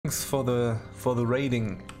thanks for the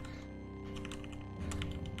raiding.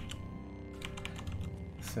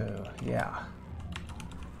 So yeah.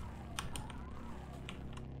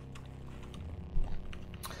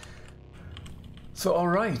 So all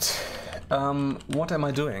right, what am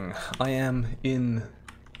I doing? I am in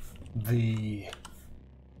the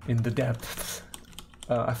depths.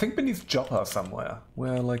 I think beneath Joppa somewhere.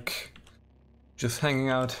 We're like just hanging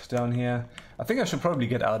out down here. I think I should probably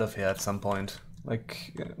get out of here at some point.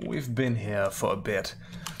 Like, we've been here for a bit.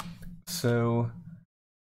 So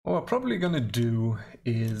what we're probably gonna do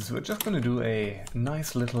is we're just gonna do a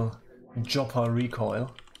nice little Joppa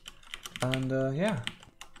recoil. And yeah.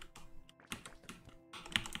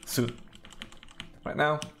 So right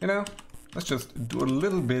now, you know, let's just do a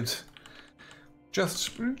little bit,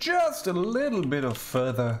 just a little bit of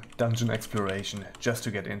further dungeon exploration just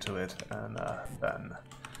to get into it, and then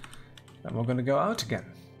we're gonna go out again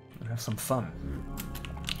and have some fun.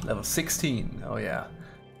 Level 16, oh yeah,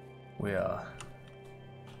 we are.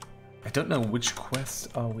 I don't know which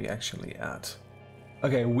quest are we actually at.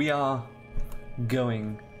 Okay, we are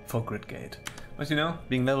going for Gridgate. But you know,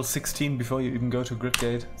 being level 16 before you even go to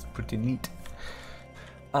Gridgate is pretty neat.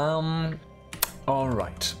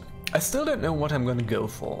 Alright. I still don't know what I'm gonna go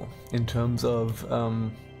for in terms of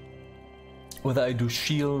whether I do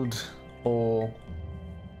shield or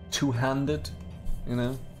two-handed, you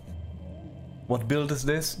know. What build is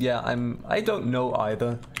this? Yeah, I don't know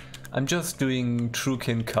either. I'm just doing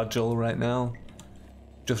Truekin Cudgel right now.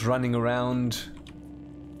 Just running around,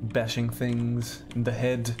 bashing things in the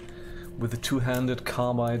head with a two-handed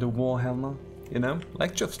carbide or warhammer, you know?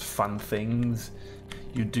 Like just fun things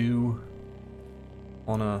you do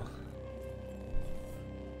on a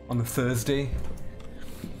Thursday,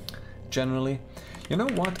 generally. You know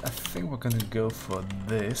what? I think we're gonna go for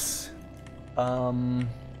this.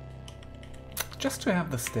 Just to have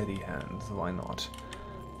the steady hands, why not?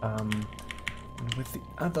 And with the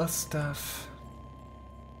other stuff,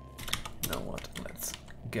 you know what? Let's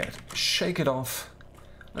shake it off.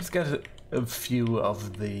 Let's get a few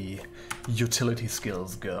of the utility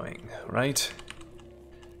skills going, right?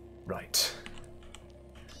 Right.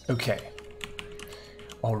 Okay.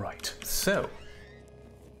 Alright, so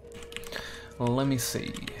let me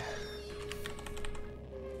see.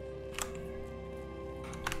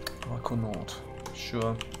 Arconaut,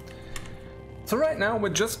 sure. So right now we're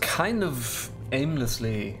just kind of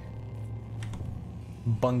aimlessly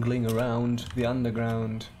bungling around the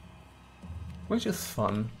underground, which is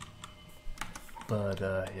fun. But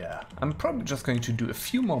yeah, I'm probably just going to do a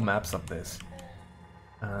few more maps of this.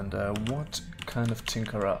 And what kind of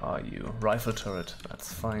tinkerer are you? Rifle turret,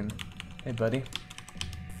 that's fine. Hey buddy.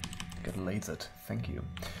 Get lasered, thank you.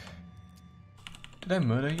 Did I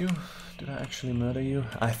murder you? Did I actually murder you?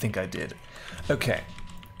 I think I did. Okay,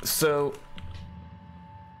 so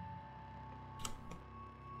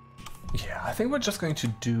yeah, I think we're just going to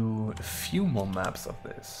do a few more maps of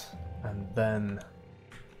this, and then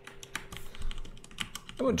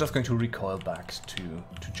we're just going to recoil back to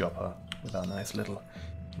Joppa with our nice little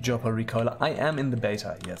Joppa recoiler. I am in the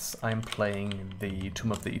beta, yes, I'm playing the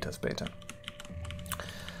Tomb of the Eaters beta.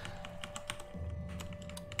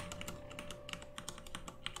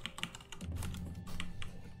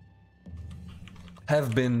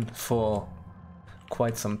 Have been for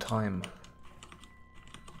quite some time.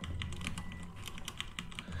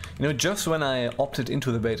 You know, just when I opted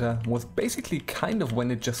into the beta was basically kind of when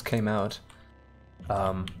it just came out.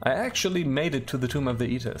 I actually made it to the Tomb of the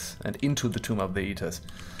Eaters and into the Tomb of the Eaters,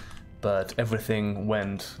 but everything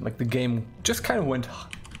went, like the game just kind of went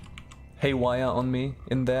haywire on me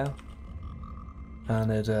in there, and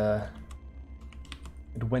it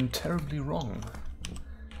went terribly wrong.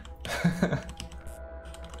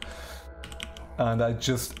 And I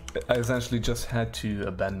essentially just had to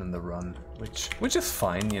abandon the run, which is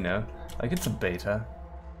fine, you know, like it's a beta,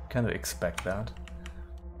 kind of expect that.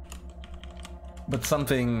 But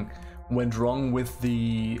something went wrong with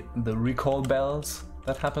the recall bells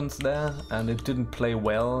that happens there, and it didn't play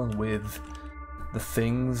well with the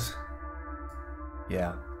things.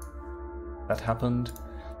 Yeah, that happened,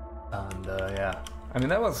 and yeah, I mean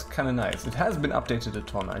that was kind of nice. It has been updated a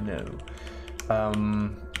ton, I know.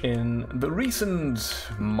 In the recent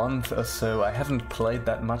month or so, I haven't played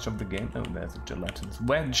that much of the game. Oh, there's a gelatinous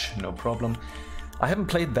wedge, no problem. I haven't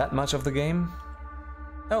played that much of the game.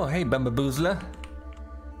 Oh, hey, Bambaboozler.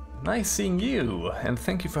 Nice seeing you, and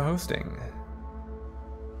thank you for hosting.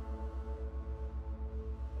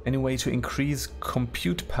 Any way to increase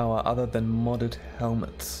compute power other than modded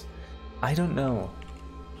helmets? I don't know.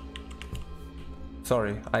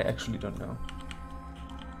 Sorry, I actually don't know.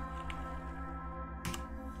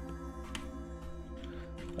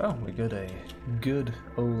 Oh, we got a good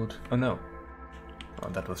old... Oh no. Oh,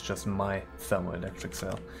 that was just my thermoelectric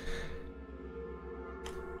cell.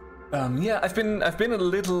 Yeah, I've been a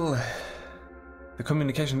little... The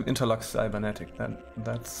communication interlock cybernetic.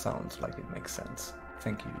 That sounds like it makes sense.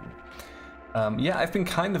 Thank you. Yeah, I've been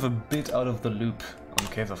kind of a bit out of the loop on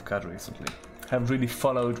Caves of Qud recently. Haven't really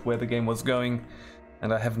followed where the game was going,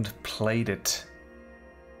 and I haven't played it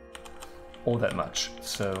all that much.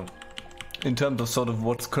 So, in terms of sort of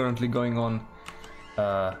what's currently going on,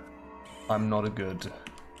 I'm not a good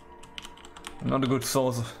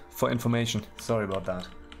source for information. Sorry about that,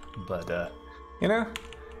 but you know,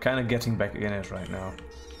 kind of getting back in it right now.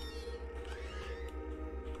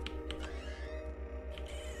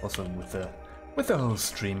 Also with the whole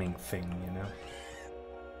streaming thing, you know.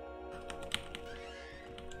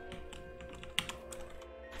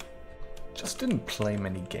 Just didn't play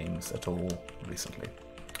many games at all recently,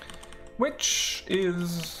 which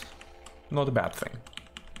is not a bad thing.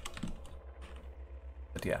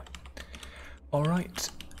 But yeah. Alright.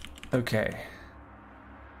 Okay.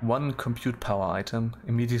 One compute power item,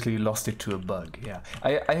 immediately lost it to a bug. Yeah.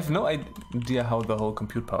 I have no idea how the whole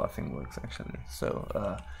compute power thing works actually. So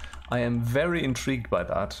I am very intrigued by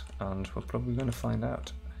that, and we're probably going to find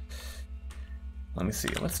out. Let me see.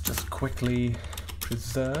 Let's just quickly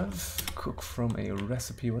preserve, cook from a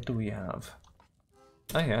recipe. What do we have?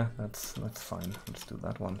 Oh yeah, that's fine. Let's do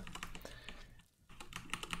that one.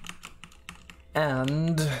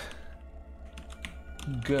 And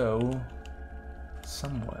go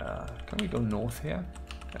somewhere. Can we go north here?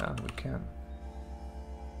 Yeah, we can.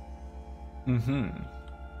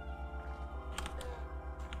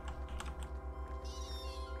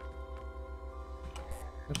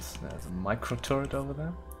 Oops, there's a micro turret over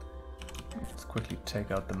there. Let's quickly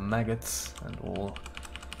take out the maggots and all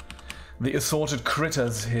the assorted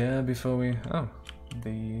critters here before we... Oh,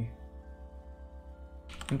 the...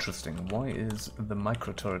 Interesting, why is the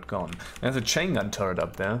micro turret gone? There's a chain gun turret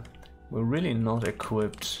up there. We're really not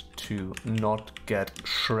equipped to not get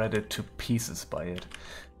shredded to pieces by it.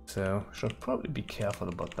 So, should probably be careful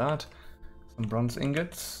about that. Some bronze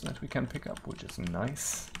ingots that we can pick up, which is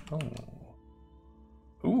nice. Oh.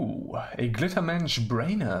 Ooh, a Glittermensch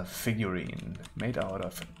Brainer figurine made out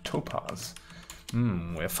of topaz.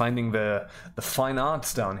 We're finding the fine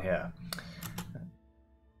arts down here.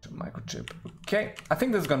 Microchip. Okay, I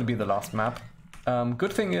think this is going to be the last map.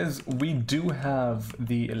 Good thing is we do have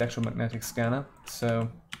the electromagnetic scanner, so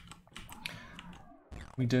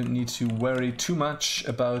we don't need to worry too much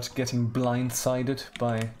about getting blindsided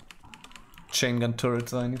by chain gun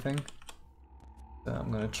turrets or anything. So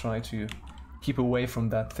I'm going to try to keep away from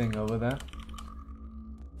that thing over there.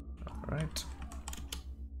 Alright.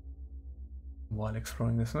 While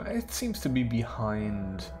exploring this one, it seems to be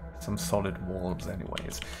behind some solid walls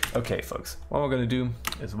anyways. Okay folks, what we're going to do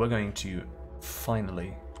is we're going to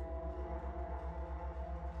finally...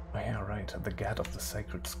 Oh yeah, right, the Gad of the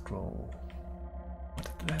Sacred Scroll. What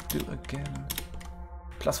did that do again?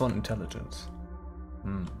 +1 intelligence.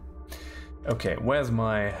 Okay, where's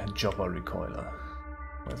my Joppa Recoiler?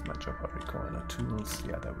 Where's my Joppa Recoiler? Tools,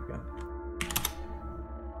 yeah, there we go.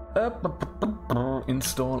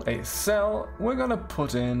 Install a cell. We're gonna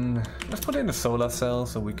put in... Let's put in a solar cell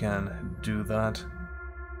so we can do that.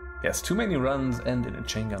 Yes, too many runs end in a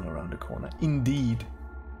chain gun around the corner. Indeed.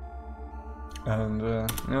 And, you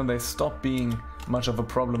know, they stop being much of a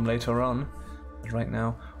problem later on. But right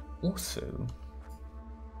now, also...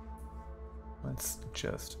 Let's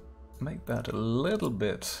just make that a little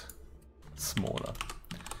bit smaller.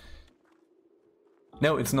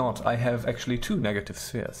 No, it's not. I have actually 2 negative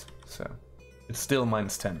spheres, so it's still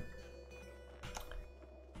 -10.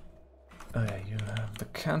 Oh yeah, you have the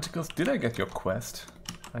canticles. Did I get your quest?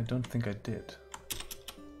 I don't think I did.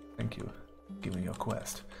 Thank you. Give me your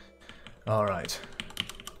quest. Alright.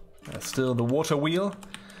 There's still the water wheel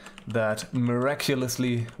that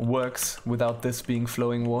miraculously works without this being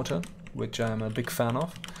flowing water, which I'm a big fan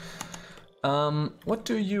of. What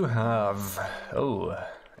do you have? Oh,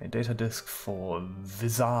 a data disk for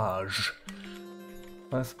Visage.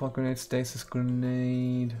 Fire support grenade, stasis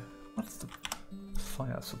grenade. What's the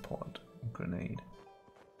fire support grenade?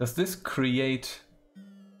 Does this create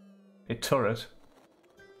a turret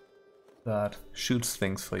that shoots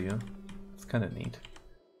things for you? It's kind of neat.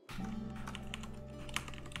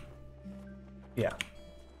 Yeah,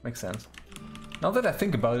 makes sense. Now that I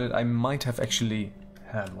think about it, I might have actually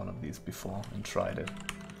had one of these before and tried it.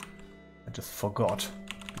 I just forgot.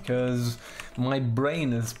 Because my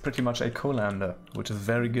brain is pretty much a colander, which is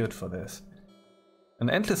very good for this. An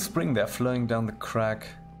endless spring there flowing down the crack.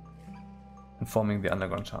 and forming the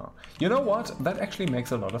underground tunnel. You know what? That actually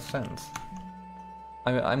makes a lot of sense.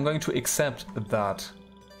 I'm going to accept that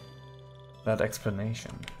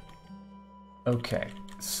explanation. Okay,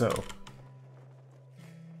 so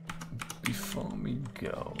before we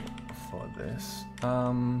go for this,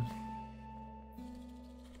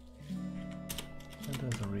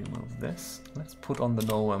 let's remove this. Let's put on the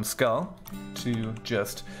Nullworm skull to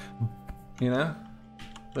just, you know,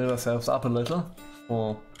 build ourselves up a little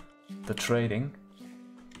for the trading.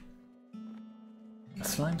 A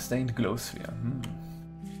slime-stained glow sphere.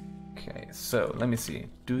 Okay, so let me see.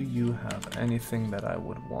 Do you have anything that I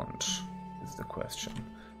would want? Is the question.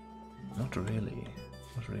 Not really.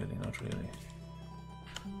 Not really. Not really.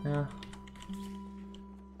 Yeah.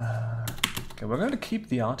 Okay, we're going to keep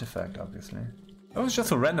the artifact, obviously. That was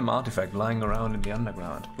just a random artifact lying around in the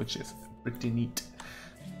underground, which is pretty neat.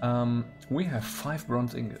 We have 5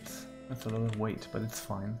 bronze ingots. That's a lot of weight, but it's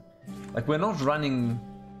fine. Like, we're not running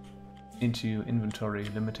into inventory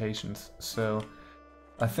limitations, so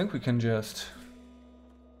I think we can just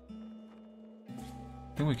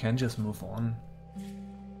move on.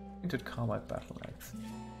 Painted carbide battle axe.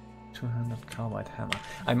 Two-handed carbide hammer.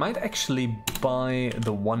 I might actually buy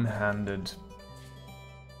the one-handed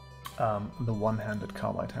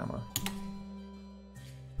carbide hammer,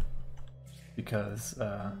 because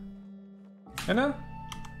you know,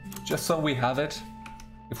 just so we have it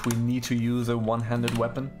if we need to use a one-handed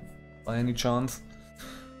weapon by any chance.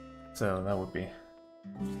 So that would be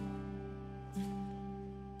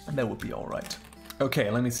all right. Okay,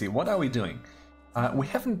 let me see. What are we doing? We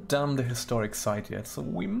haven't done the historic site yet, so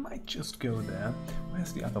we might just go there.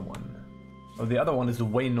 Where's the other one? Oh, the other one is the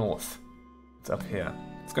way north. It's up here.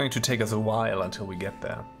 It's going to take us a while until we get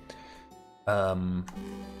there.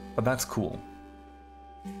 But that's cool.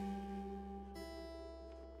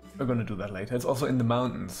 We're going to do that later. It's also in the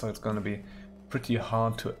mountains, so it's going to be pretty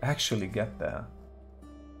hard to actually get there.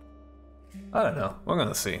 I don't know. We're going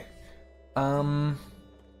to see.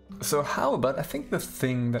 So how about, I think the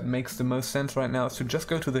thing that makes the most sense right now is to just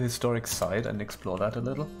go to the historic site and explore that a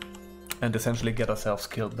little. And essentially get ourselves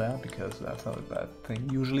killed there, because that's how that thing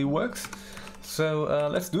usually works. So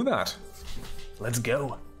let's do that. Let's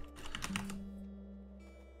go.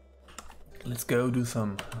 Let's go do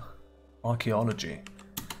some archaeology,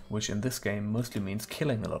 which in this game mostly means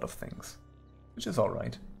killing a lot of things, which is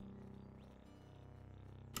alright.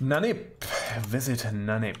 Nanip! Visit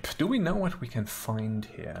Nanip. Do we know what we can find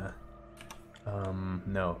here?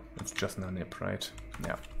 No, it's just Nanip, right?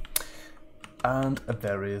 Yeah. And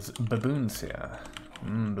there is baboons here.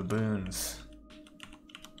 Baboons.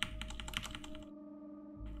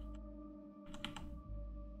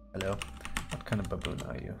 Hello. What kind of baboon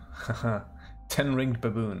are you? Haha. 10-ringed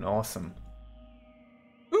baboon. Awesome.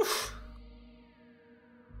 Oof!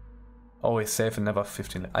 Always safe and never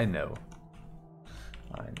 15. I know.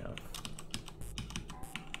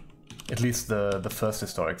 At least the first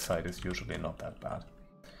historic site is usually not that bad.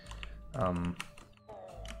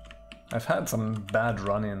 I've had some bad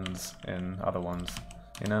run-ins in other ones,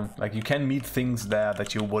 you know? Like, you can meet things there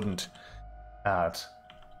that you wouldn't at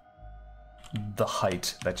the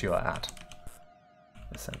height that you're at,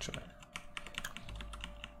 essentially.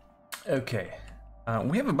 Okay.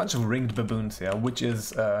 We have a bunch of ringed baboons here, which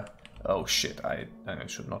is... oh shit, I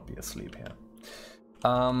should not be asleep here.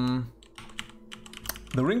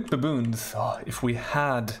 The ringed baboons, if we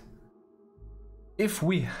had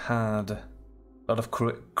a lot of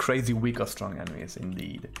crazy weak or strong enemies,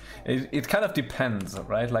 indeed. It kind of depends,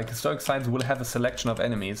 right? Like, historic sites will have a selection of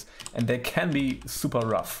enemies, and they can be super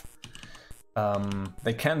rough.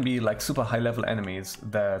 They can be like super high level enemies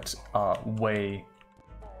that are way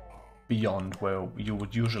beyond where you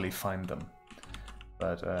would usually find them.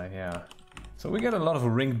 But yeah. So we get a lot of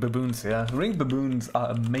ringed baboons here. Ringed baboons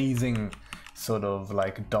are amazing sort of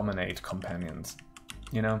like dominate companions.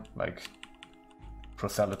 You know, like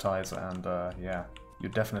proselytize, and yeah, you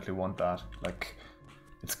definitely want that. Like,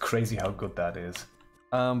 it's crazy how good that is.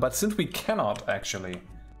 But since we cannot actually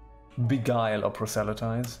beguile or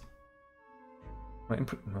proselytize,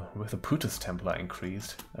 with the Putus Templar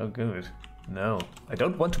increased. Oh good. No, I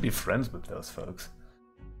don't want to be friends with those folks.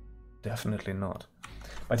 Definitely not.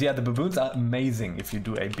 But yeah, the baboons are amazing if you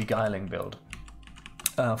do a beguiling build.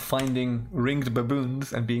 Finding ringed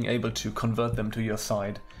baboons and being able to convert them to your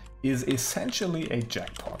side is essentially a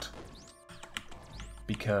jackpot.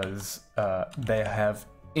 Because they have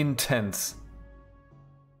intense...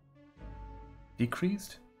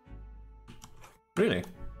 Decreased? Really?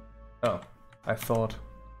 Oh, I thought...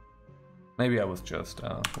 Maybe I was just...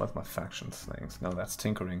 what's my factions things? No, that's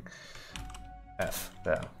tinkering. F,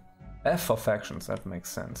 there. F for factions, that makes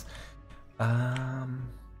sense.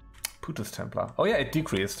 Putus Templar. Oh yeah, it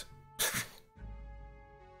decreased.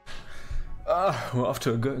 We're off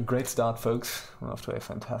to a great start, folks. We're off to a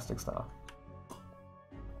fantastic start.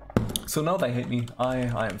 So now they hate me. I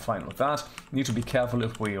am fine with that. Need to be careful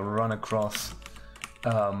if we run across,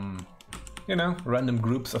 you know, random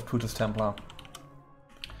groups of Putus Templar.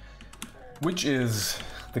 Which is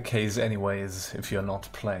the case anyways if you're not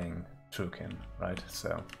playing Truekin, right?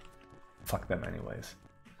 So, fuck them anyways.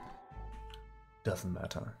 Doesn't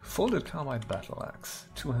matter. Folded Carbide Battle Axe.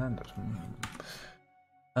 Two-handed.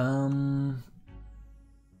 You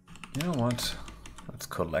know what? Let's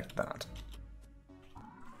collect that.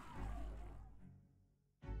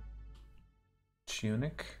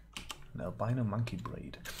 Tunic. An albino monkey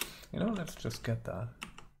braid. You know, let's just get that.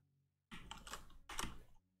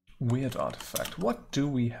 Weird artifact. What do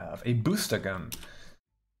we have? A booster gun.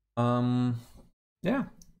 Yeah.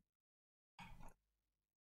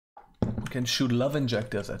 We can shoot love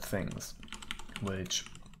injectors at things. Which...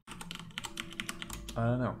 I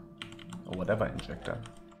don't know. Or whatever injector.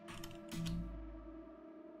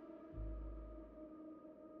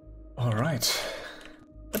 Alright.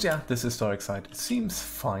 But yeah, this historic site seems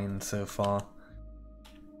fine so far.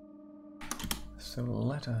 So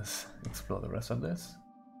let us explore the rest of this.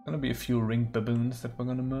 Gonna be a few ringed baboons that we're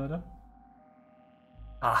gonna murder.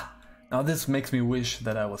 Ah, now this makes me wish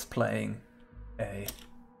that I was playing a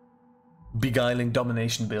beguiling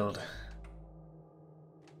domination build.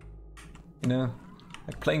 You know,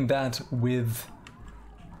 like playing that with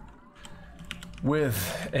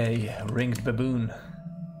a ringed baboon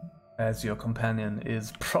as your companion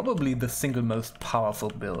is probably the single most powerful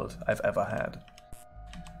build I've ever had.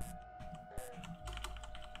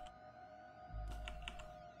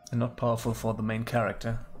 And not powerful for the main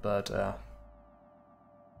character, but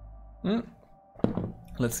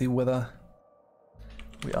let's see whether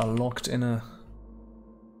we are locked in a...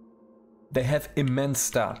 They have immense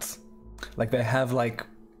stats. Like they have like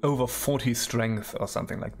over 40 strength or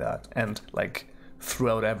something like that, and like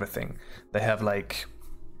throughout everything they have like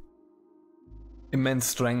immense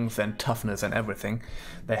strength and toughness and everything.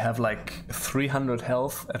 They have like 300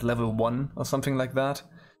 health at level 1 or something like that.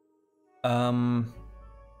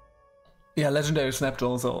 Yeah, legendary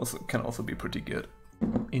snapjaws can also be pretty good,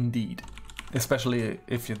 indeed. Especially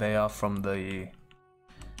if they are from the...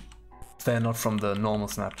 They're not from the normal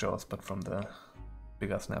snapjaws, but from the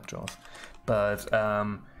bigger snapjaws. But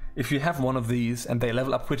if you have one of these and they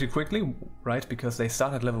level up pretty quickly, right? Because they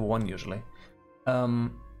start at level 1 usually.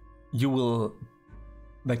 You will...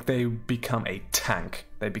 Like, they become a tank.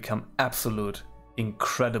 They become absolute,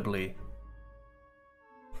 incredibly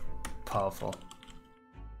powerful.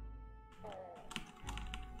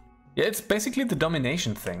 Yeah, it's basically the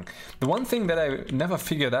domination thing. The one thing that I never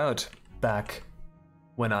figured out back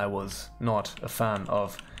when I was not a fan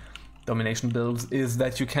of domination builds is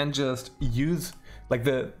that you can just use, like,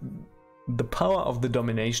 the power of the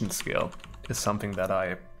domination skill is something that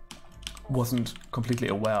I wasn't completely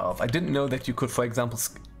aware of. I didn't know that you could, for example,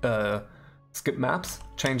 skip maps,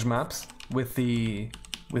 change maps with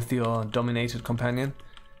your dominated companion,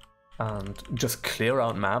 and just clear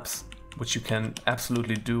out maps, which you can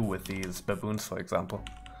absolutely do with these baboons, for example.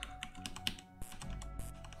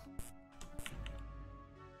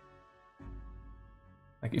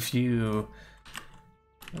 Like if you...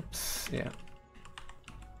 Oops, yeah.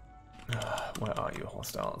 Where are you,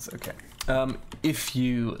 hostiles? Okay. If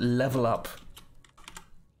you level up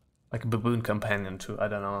like a baboon companion to, I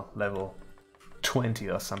don't know, level 20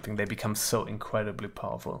 or something, they become so incredibly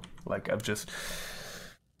powerful. Like I've just...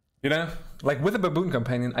 You know, like with a baboon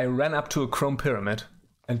companion, I ran up to a chrome pyramid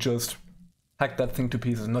and just hacked that thing to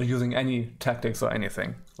pieces, not using any tactics or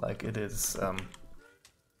anything. Like it is,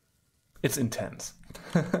 it's intense.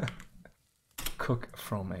 Cook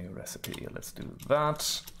from a recipe, let's do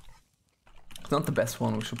that. It's not the best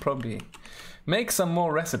one, we should probably make some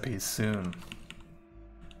more recipes soon.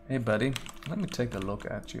 Hey buddy, let me take a look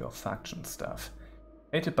at your faction stuff.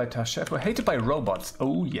 Hated by Tashepo, hated by robots.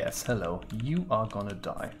 Oh yes, hello. You are gonna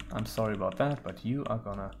die. I'm sorry about that, but you are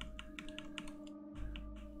gonna...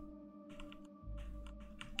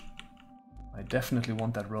 I definitely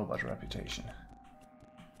want that robot reputation.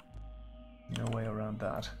 No way around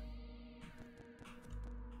that.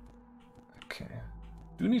 Okay.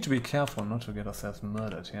 Do need to be careful not to get ourselves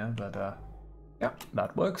murdered here, but yeah,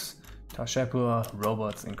 that works. Tashepo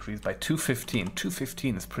robots increased by 215.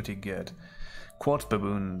 215 is pretty good. Quartz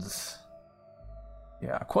baboons.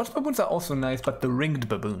 Yeah, quartz baboons are also nice, but the ringed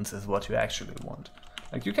baboons is what you actually want.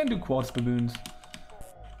 Like, you can do quartz baboons.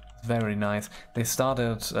 Very nice. They start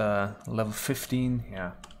at level 15,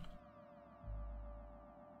 yeah.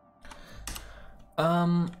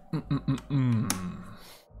 Um.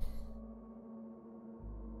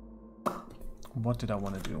 What did I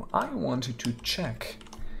want to do? I wanted to check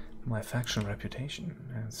my faction reputation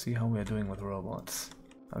and see how we're doing with robots.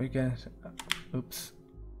 How we get... oops.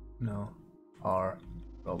 No. Our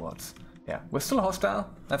robots. Yeah, we're still hostile.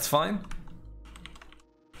 That's fine.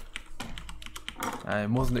 I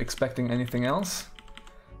wasn't expecting anything else.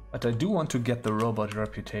 But I do want to get the robot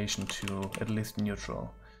reputation to at least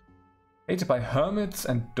neutral. Hated by hermits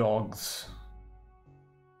and dogs.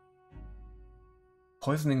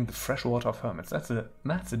 Poisoning the fresh water of hermits. That's a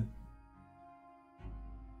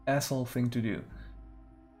asshole thing to do.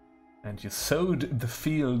 And you sowed the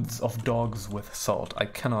fields of dogs with salt. I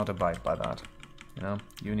cannot abide by that. You know,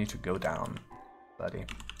 you need to go down, buddy.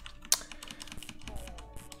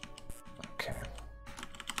 Okay.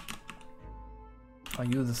 Are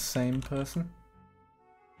you the same person?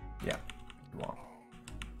 Yeah, you are.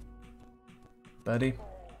 Buddy.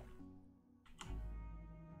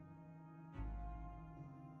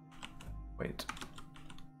 Wait.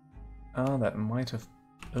 Oh, that might have...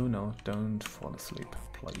 Oh no, don't fall asleep,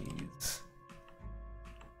 please.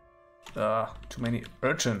 Too many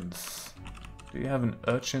urchins. Do you have an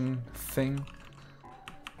urchin thing?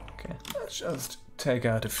 Okay, let's just take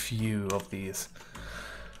out a few of these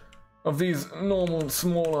normal,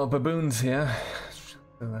 smaller baboons here,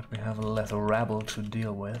 so that we have less rabble to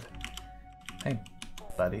deal with. Hey,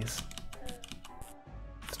 buddies.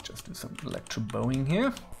 Let's just do some electro-bowing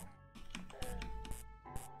here.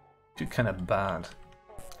 Feel kind of bad.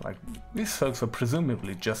 Like, these folks are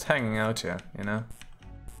presumably just hanging out here, you know?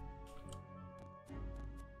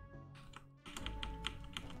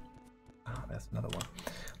 Ah, there's another one.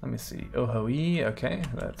 Let me see. Ohoe, okay,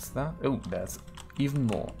 that's that. Oh, there's even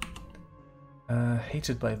more.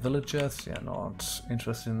 Hated by villagers, yeah, not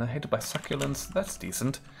interested in that. Hated by succulents, that's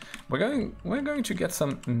decent. We're going to get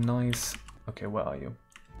some nice... Okay, where are you?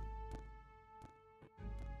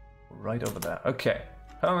 Right over there. Okay,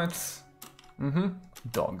 hermits.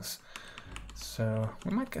 Dogs. So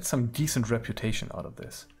we might get some decent reputation out of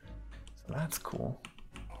this. So that's cool.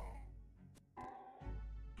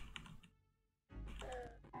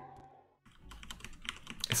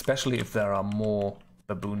 Especially if there are more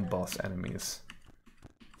baboon boss enemies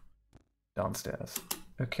downstairs.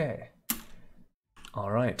 Okay.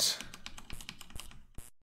 Alright.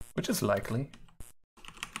 Which is likely.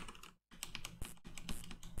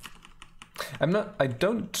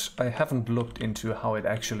 I haven't looked into how it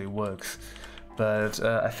actually works, but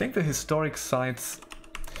I think the historic sites,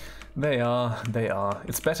 they are.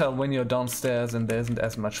 It's better when you're downstairs and there isn't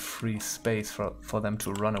as much free space for them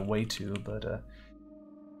to run away to, but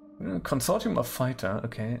Consortium of Fighter,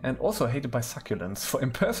 okay, and also hated by succulents for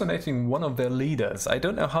impersonating one of their leaders. I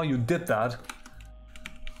don't know how you did that.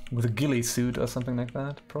 With a ghillie suit or something like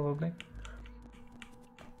that, probably.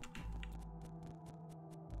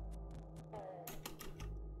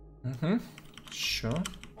 Sure.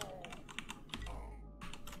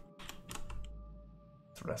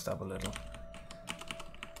 Let's rest up a little.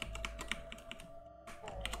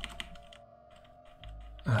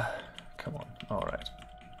 Come on, alright.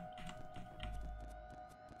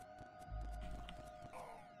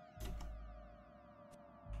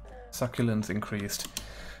 Succulents increased.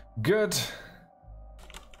 Good!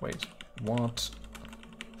 Wait, what?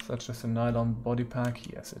 Is that just a nylon body pack?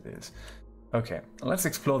 Yes, it is. Okay, let's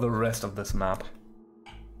explore the rest of this map.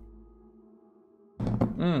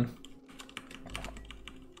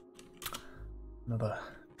 Another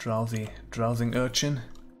drowsing urchin.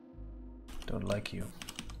 Don't like you.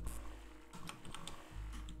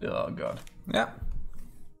 Oh god. Yeah.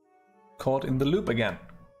 Caught in the loop again.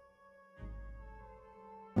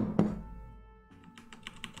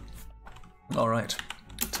 Alright,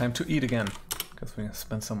 time to eat again, because we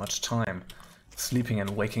spent so much time sleeping and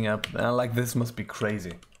waking up. Like, this must be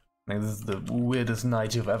crazy. Like, this is the weirdest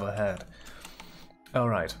night you've ever had.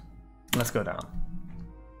 Alright, let's go down.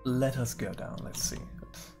 Let us go down, let's see.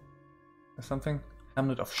 There's something?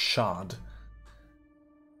 Hamlet of Shard.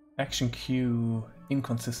 Action queue,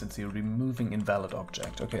 inconsistency, removing invalid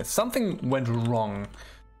object. Okay, something went wrong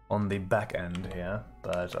on the back end here,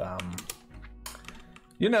 but,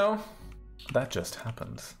 you know, that just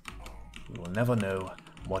happens. We will never know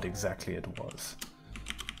what exactly it was,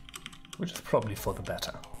 which is probably for the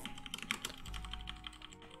better.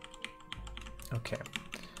 Okay,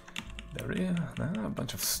 there are a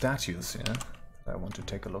bunch of statues here that I want to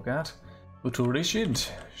take a look at. Uturishid,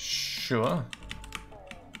 sure.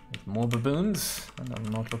 With more baboons, and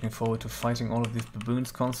I'm not looking forward to fighting all of these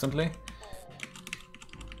baboons constantly.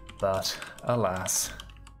 But alas,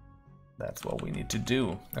 That's what we need to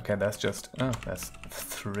do. Okay, that's just... Oh, that's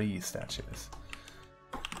 3 statues.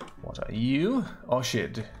 What are you? Oh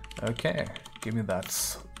shit. Okay, give me that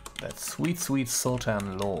sweet, sweet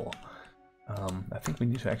Sultan lore. I think we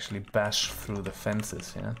need to actually bash through the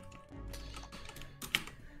fences here.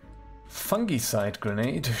 Fungicide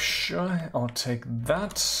grenade, sure, I'll take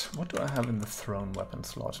that. What do I have in the thrown weapon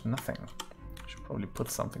slot? Nothing. Should probably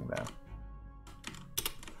put something there.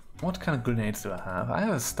 What kind of grenades do I have? I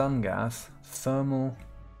have a stun gas, thermal,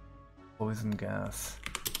 poison gas.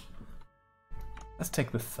 Let's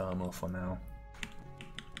take the thermal for now.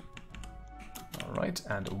 Alright,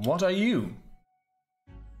 and what are you?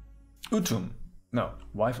 Utum. No,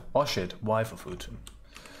 wife. Oh shit, wife of Utum.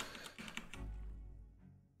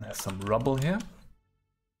 There's some rubble here.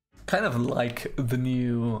 Kind of like the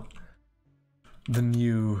new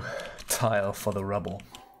tile for the rubble.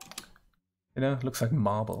 You know, it looks like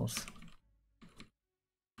marbles.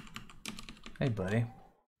 Hey, buddy.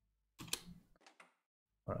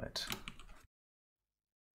 Alright.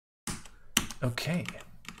 Okay.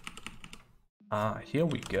 Here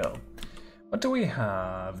we go. What do we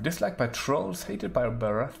have? Disliked by trolls, hated by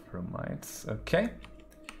Barathromites. Okay.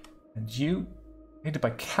 And you? Hated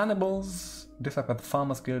by cannibals, disliked by the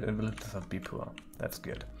Farmers Guild, and villagers of Bipur. That's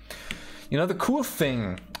good. You know, the cool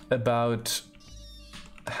thing about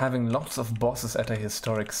having lots of bosses at a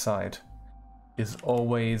historic site is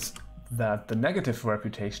always that the negative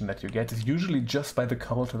reputation that you get is usually just by the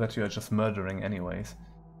culture that you are just murdering anyways.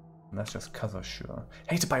 And that's just Khazad-shûr.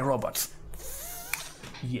 Hated by robots.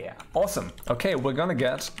 Yeah, awesome. Okay, we're gonna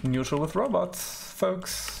get neutral with robots,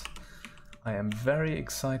 folks. I am very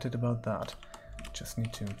excited about that. Just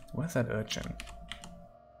need to... Where's that urchin?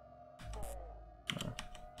 Oh.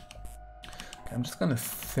 Okay, I'm just gonna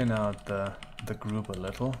thin out the group a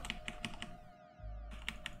little.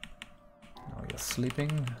 Oh, you're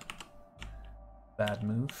sleeping. Bad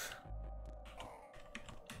move.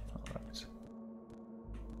 Alright.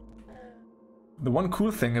 The one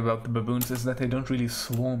cool thing about the baboons is that they don't really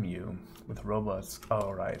swarm you with robots.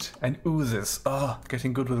 Alright. And oozes. Oh,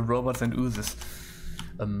 getting good with robots and oozes.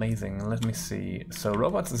 Amazing. Let me see. So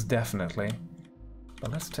robots is definitely.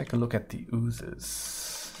 But let's take a look at the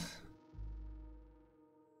oozes.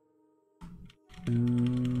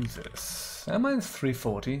 Oozes. Mine's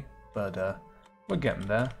 340, but we're getting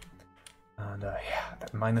there. And yeah,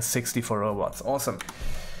 that minus 60 for robots. Awesome.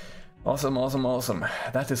 Awesome, awesome, awesome.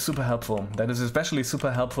 That is super helpful. That is especially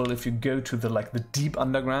super helpful if you go to the deep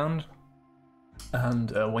underground. And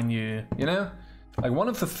when you know, like one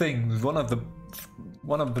of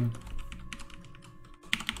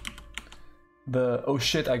the oh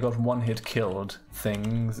shit, I got one hit killed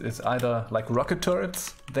things is either like rocket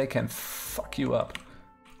turrets. They can fuck you up,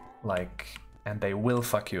 and they will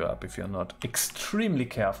fuck you up if you're not extremely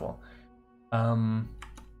careful.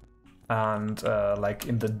 Like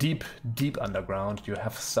in the deep underground, you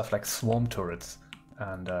have stuff like swarm turrets,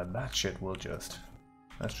 and that shit will that's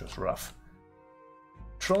just rough.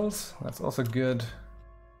 Trolls, that's also good.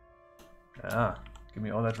 Ah, give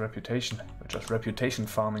me all that reputation. We're just reputation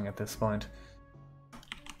farming at this point.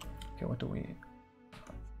 Okay, what do we...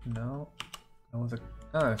 No, that was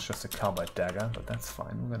it's just a carbide dagger, but that's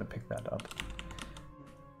fine. We're gonna pick that up.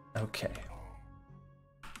 Okay.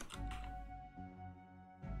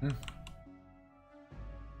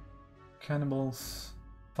 Cannibals,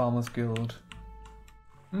 Farmers Guild.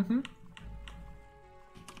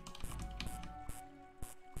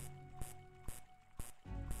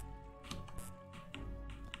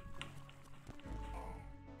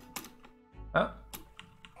 Ah,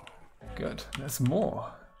 good. There's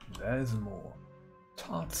more. There's more.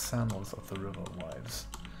 Tart sandals of the river wives.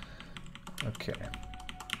 Okay.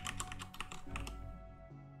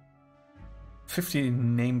 50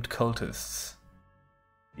 named cultists.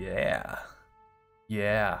 Yeah.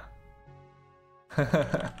 Yeah. It's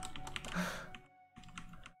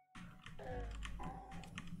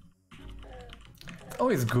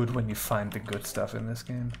always good when you find the good stuff in this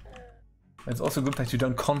game. It's also good that you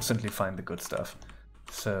don't constantly find the good stuff.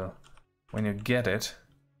 So, when you get it...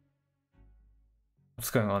 What's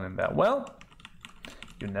going on in there? Well,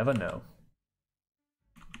 you never know.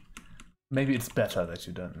 Maybe it's better that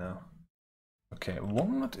you don't know. Okay,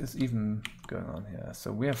 what is even going on here?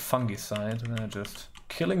 So we have fungicide, and they're just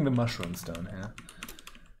killing the mushrooms down here.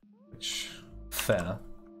 Which, fair.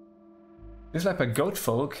 Disliked by goat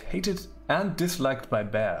folk, hated and disliked by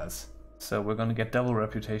bears. So we're gonna get double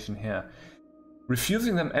reputation here.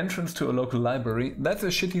 Refusing them entrance to a local library, that's a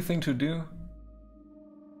shitty thing to do.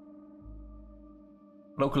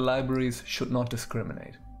 Local libraries should not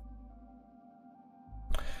discriminate.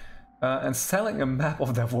 and selling a map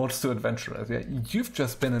of their worlds to adventurers. Yeah, you've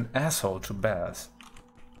just been an asshole to bears.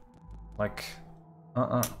 Like,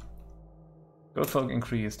 Goat folk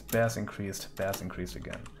increased, bears increased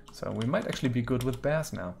again. So we might actually be good with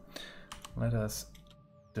bears now. Let us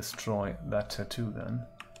destroy that tattoo then.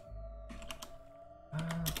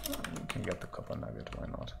 We can get the copper nugget, why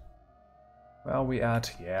not? Where are we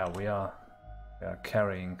at? Yeah, we are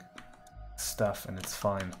carrying stuff and it's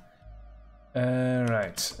fine.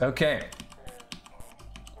 Right, okay.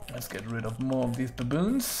 Let's get rid of more of these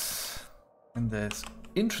baboons in this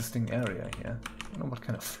interesting area here. I don't know what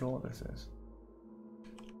kind of floor this is.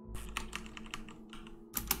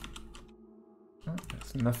 Oh,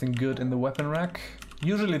 there's nothing good in the weapon rack.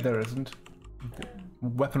 Usually there isn't. The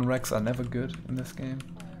weapon racks are never good in this game.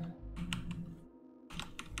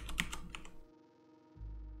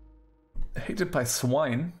 Hated by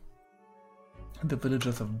swine. The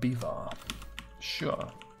villagers of Beaver.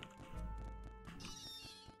 Sure.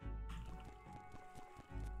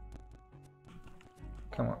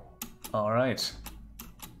 Come on. Alright.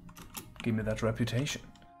 Give me that reputation.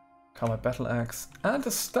 Coward battle axe and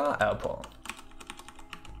a star apple.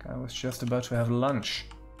 I was just about to have lunch.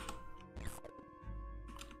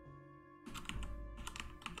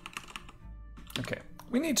 Okay,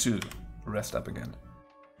 we need to rest up again.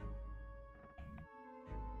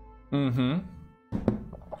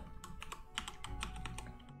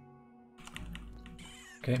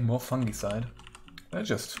 Okay, more fungicide. They're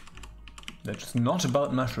just not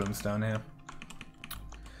about mushrooms down here.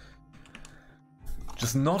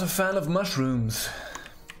 Just not a fan of mushrooms.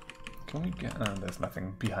 Can we get... Oh, there's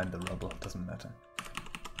nothing behind the rubble, doesn't matter.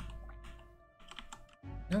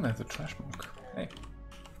 Yeah, there's a trash monk. Hey.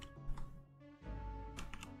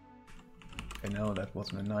 I know that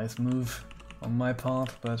wasn't a nice move on my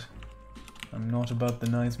part, but I'm not about the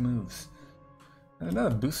nice moves. And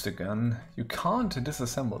another booster gun. You can't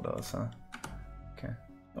disassemble those, huh? Okay.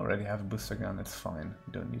 Already have a booster gun, it's fine.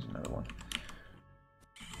 You don't need another one.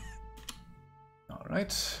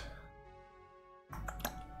 Alright.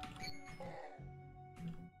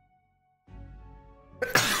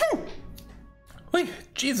 Wait,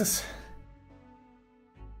 Jesus!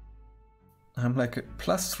 I'm like a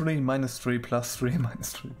 +3, -3, +3,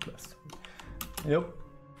 -3, +3. Yep.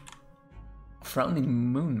 Frowning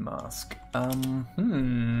moon mask. Oh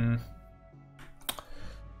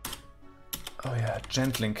yeah,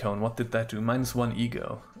 gentling cone. What did that do? -1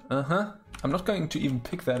 ego. I'm not going to even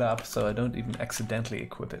pick that up, so I don't even accidentally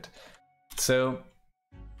equip it. So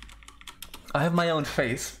I have my own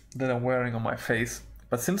face that I'm wearing on my face,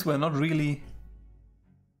 but since we're not really...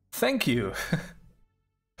 Thank you!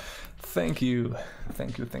 Thank you.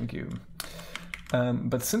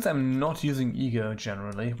 But since I'm not using ego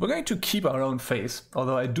generally, we're going to keep our own face,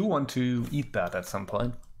 although I do want to eat that at some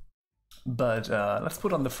point. But let's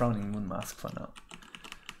put on the frowning moon mask for now.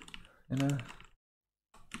 You know,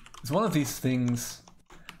 it's one of these things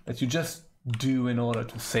that you just do in order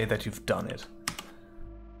to say that you've done it.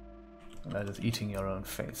 And that is eating your own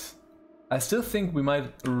face. I still think we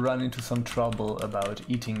might run into some trouble about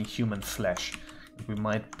eating human flesh. We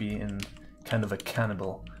might be in kind of a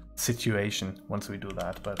cannibal situation once we do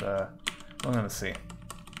that, but we're gonna see.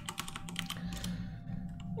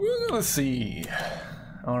 We're gonna see.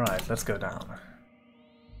 Alright, let's go down.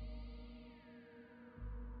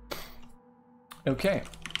 Okay.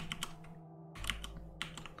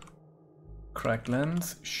 Cracked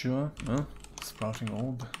lens, sure. Oh, sprouting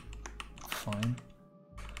orb. Fine.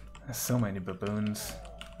 There's so many baboons.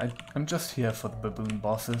 I'm just here for the baboon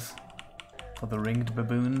bosses. For the ringed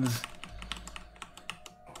baboons.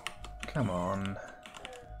 Come on.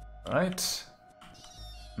 Right.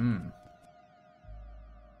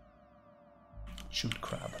 Shoot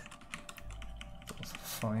crab. That's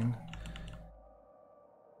fine.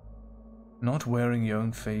 Not wearing your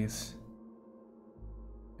own face.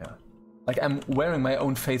 Yeah. Like I'm wearing my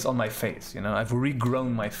own face on my face, you know? I've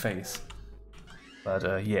regrown my face. But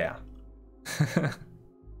yeah.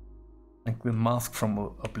 Like the mask from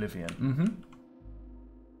Oblivion.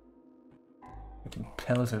 Getting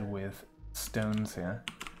pelted with stones here.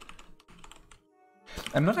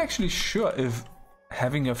 I'm not actually sure if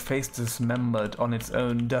having your face dismembered on its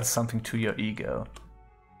own does something to your ego.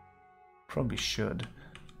 Probably should.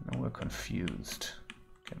 Now we're confused.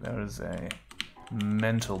 Okay, there is a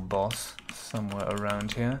mental boss somewhere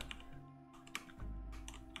around here.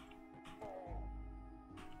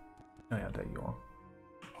 Oh yeah, there you are.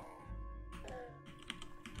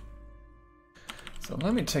 So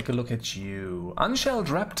let me take a look at you. Unshelled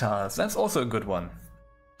reptiles, that's also a good one.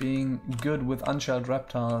 Being good with unshelled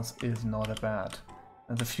reptiles is not a bad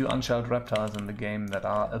There's a few Unshelled Reptiles in the game that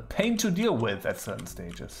are a pain to deal with at certain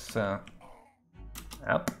stages, so...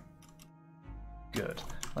 Yep. Good.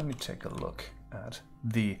 Let me take a look at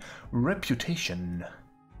the reputation.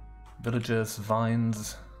 Villagers,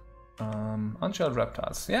 vines, Unshelled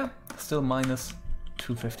Reptiles. Yeah, still minus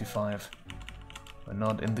 255. We're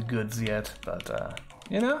not in the goods yet, but,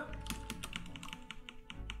 you know,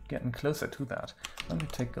 getting closer to that. Let me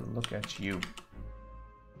take a look at you.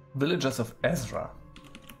 Villagers of Ezra.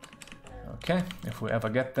 Okay, if we ever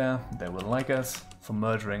get there, they will like us for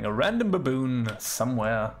murdering a random baboon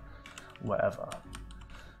somewhere, wherever.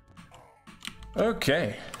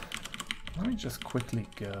 Okay, let me just quickly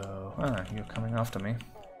go. Ah, you're coming after me.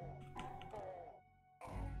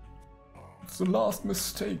 It's the last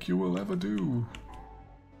mistake you will ever do.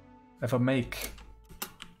 Ever make.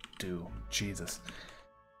 Do. Jesus.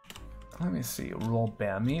 Let me see. Raw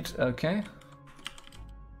bear meat. Okay.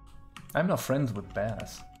 I'm not friends with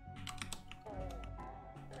bears.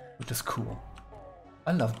 Which is cool.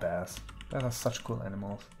 I love bears. Bears are such cool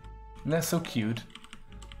animals. And they're so cute.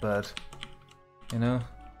 But, you know,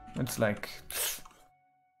 it's like...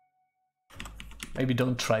 Maybe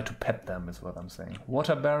don't try to pet them is what I'm saying.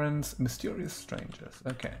 Water barons, mysterious strangers.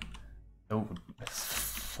 Okay. Oh, there's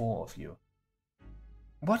 4 of you.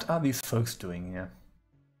 What are these folks doing here?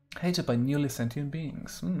 Hated by newly sentient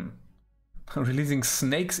beings. Releasing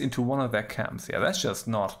snakes into one of their camps. Yeah, that's just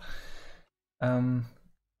not.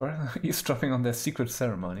 Eavesdropping on their secret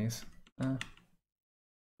ceremonies.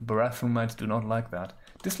 Barathrumites do not like that.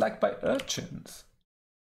 Disliked by urchins.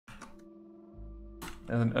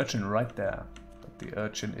 There's an urchin right there. But the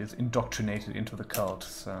urchin is indoctrinated into the cult,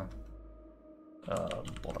 so...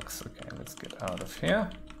 bollocks. Okay, let's get out of here.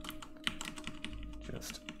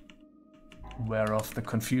 Just wear off the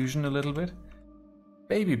confusion a little bit.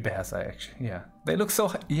 Baby bears, yeah. They look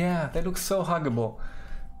so, they look so huggable.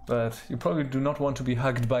 But you probably do not want to be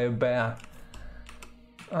hugged by a bear.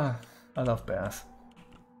 I love bears.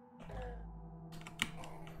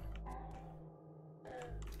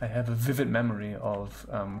 I have a vivid memory of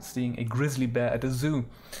seeing a grizzly bear at a zoo.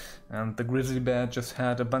 And the grizzly bear just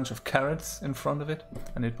had a bunch of carrots in front of it.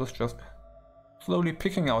 And it was just slowly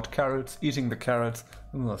picking out carrots, eating the carrots.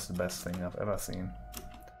 It was the best thing I've ever seen.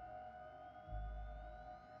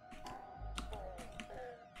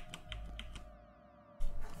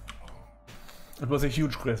 It was a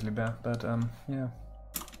huge grizzly bear, but yeah.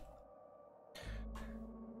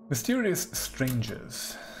 Mysterious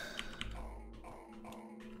strangers.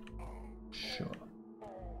 Sure.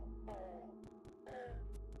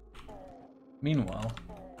 Meanwhile,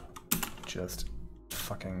 just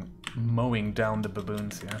fucking mowing down the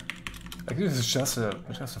baboons here. Like this is just a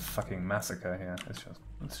fucking massacre here.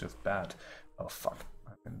 It's just bad. Oh fuck!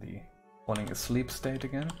 I'm in the falling asleep state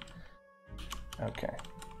again. Okay.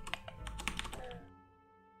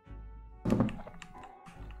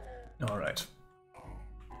 All right.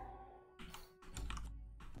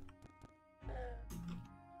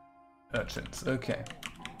 Urchins. Okay.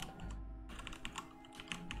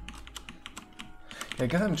 I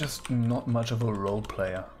guess I'm just not much of a role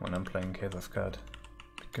player when I'm playing Caves of Qud,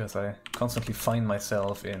 because I constantly find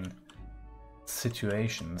myself in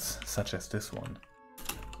situations such as this one,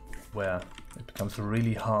 where it becomes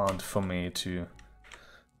really hard for me to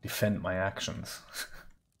defend my actions.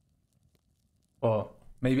 Or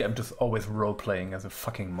maybe I'm just always role-playing as a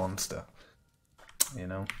fucking monster, you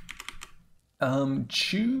know?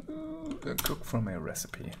 Choose a cook from a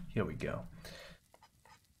recipe. Here we go.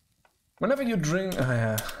 Whenever you drink... Oh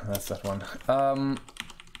yeah, that's that one.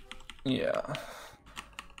 Yeah.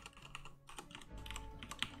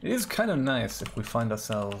 It is kind of nice if we find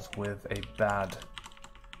ourselves with a bad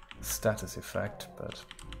status effect, but...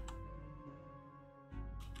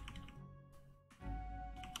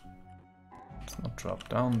 Let's not drop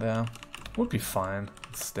down there. Would be fine.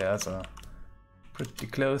 The stairs are pretty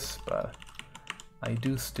close, but I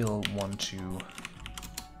do still want to,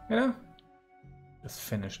 you know, just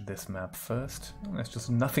finish this map first. There's just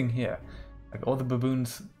nothing here. Like all the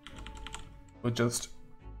baboons were just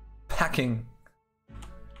packing,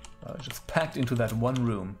 just packed into that one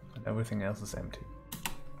room, and everything else is empty.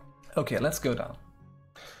 Okay, let's go down.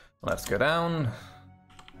 Let's go down.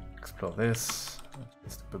 Explore this.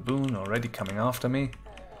 There's the baboon already coming after me.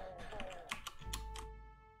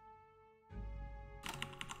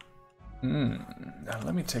 Now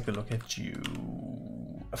let me take a look at you.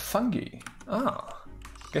 A fungi. Ah,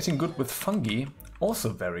 getting good with fungi. Also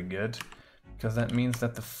very good, because that means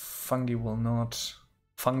that the fungi will not...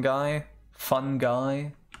 Fungi? Fun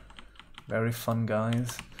guy. Very fun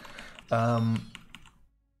guys. That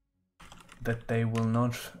they will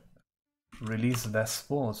not release their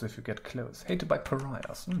spores if you get close. Hated by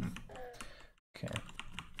pariahs. Okay.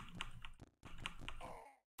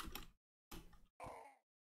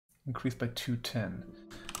 Increased by 210.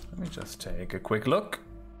 Let me just take a quick look.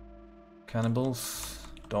 Cannibals,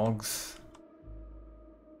 dogs,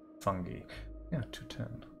 fungi. Yeah,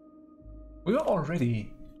 210. We were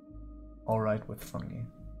already alright with fungi.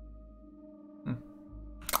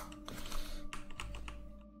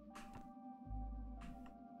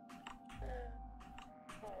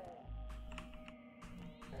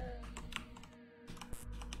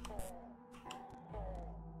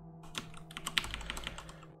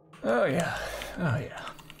 Oh yeah, oh yeah.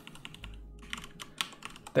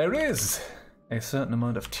 There is a certain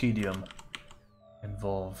amount of tedium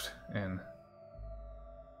involved in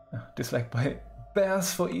dislike by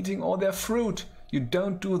bears for eating all their fruit. You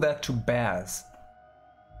don't do that to bears.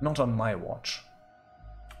 Not on my watch.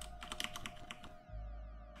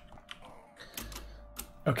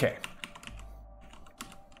 Okay.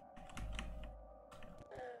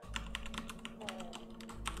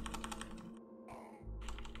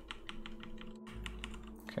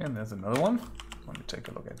 Okay, and there's another one. Let me take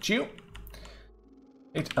a look at you.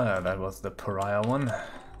 That was the pariah one.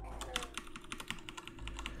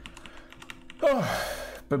 Oh,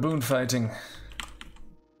 baboon fighting.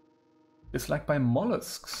 Disliked by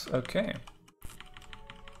mollusks. Okay.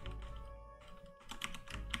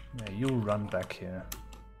 Yeah, you run back here.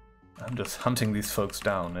 I'm just hunting these folks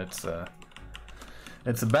down. It's a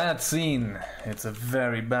bad scene. It's a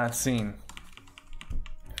very bad scene.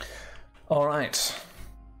 All right.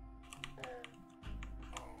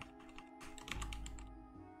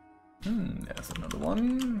 There's another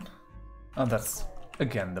one. Oh, that's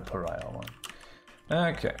again the pariah one.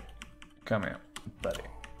 Okay, come here, buddy.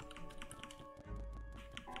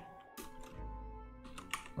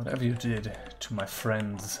 Whatever you did to my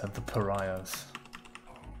friends at the pariahs.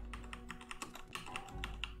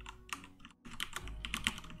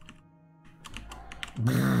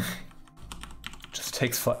 Just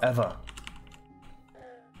takes forever.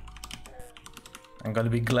 I'm gonna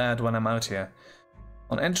be glad when I'm out here.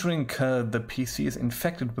 On entering Kurd, the PC is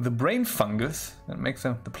infected with a brain fungus that makes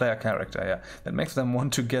them, the player character, yeah, that makes them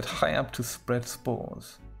want to get high up to spread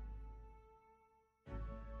spores.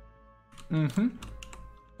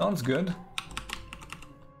 Sounds good.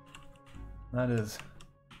 That is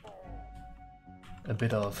a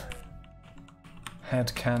bit of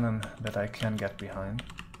headcanon that I can get behind.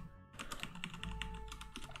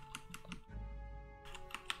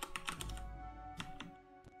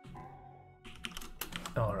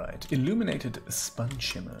 Alright, illuminated spun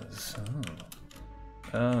shimmers.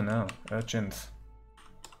 Oh no, urchins.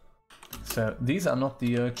 So these are not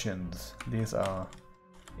the urchins, these are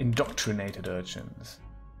indoctrinated urchins.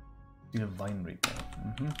 Steel Vine Reaper.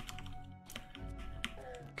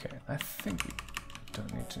 Okay, I think we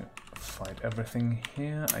don't need to fight everything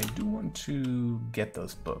here. I do want to get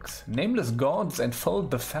those books. Nameless Gods and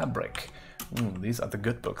Fold the Fabric. Ooh, these are the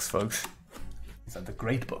good books, folks. These are the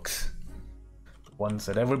great books. Ones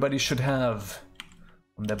that everybody should have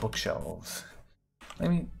on their bookshelves.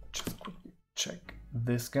 Let me just quickly check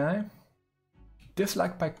this guy.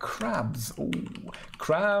 Disliked by crabs. Oh,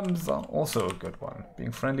 crabs are also a good one.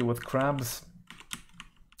 Being friendly with crabs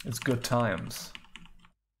is good times.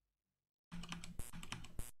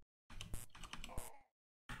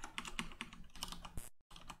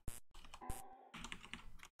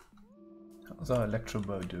 How's our Electro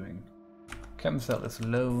Bow doing? Chem cell is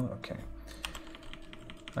low. Okay.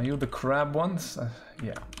 Are you the crab ones?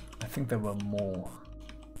 Yeah, I think there were more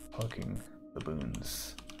poking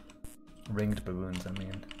baboons. Ringed baboons, I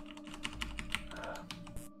mean.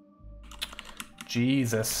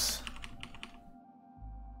 Jesus.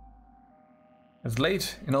 It's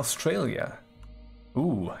late in Australia.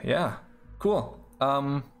 Ooh, yeah, cool.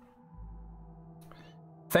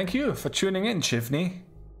 Thank you for tuning in, Chivney.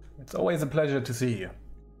 It's always a pleasure to see you.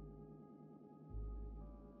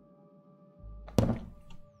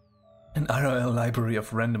 An IRL library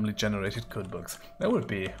of randomly generated codebooks. That would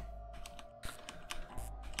be...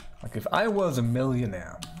 like if I was a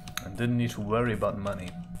millionaire and didn't need to worry about money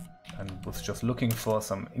and was just looking for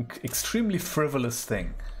some extremely frivolous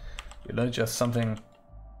thing, you know, just something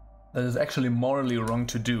that is actually morally wrong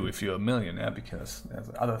to do if you're a millionaire, because there's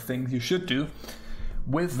other things you should do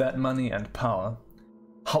with that money and power.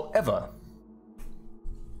 However,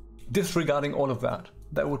 disregarding all of that,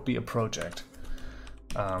 that would be a project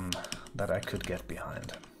that I could get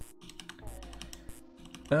behind.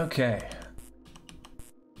 Okay.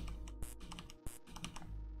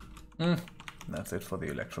 That's it for the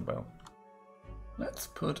Electro Bow. Let's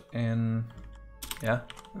put in Yeah,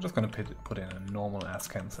 I'm just gonna put in a normal ass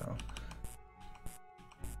cancel.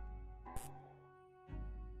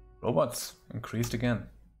 Robots increased again.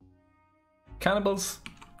 Cannibals,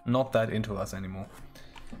 not that into us anymore.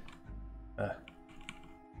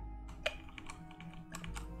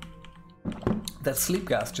 That sleep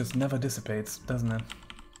gas just never dissipates, doesn't it?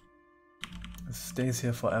 It stays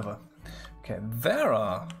here forever. Okay, there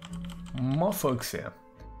are more folks here.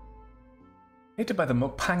 Hated by the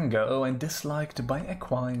Mopango and disliked by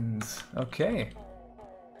equines. Okay.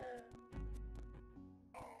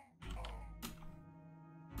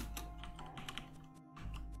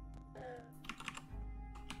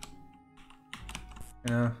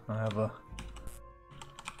 Yeah, I have a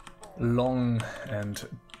long and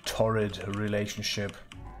torrid relationship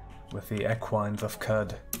with the equines of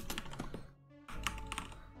Cud.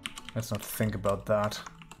 Let's not think about that.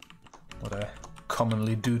 What I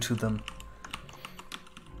commonly do to them.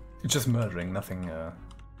 It's just murdering, nothing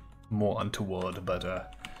more untoward,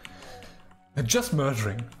 but just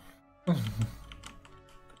murdering.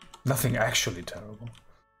 Nothing actually terrible.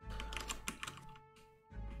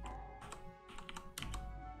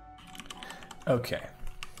 Okay.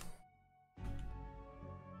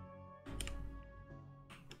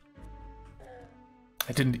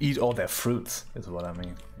 I didn't eat all their fruits, is what I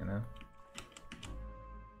mean, you know?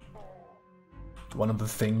 One of the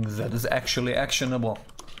things that is actually actionable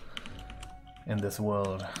in this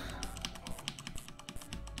world.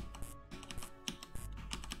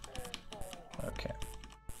 Okay.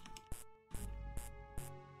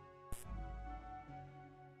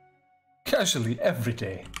 Casual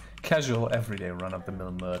everyday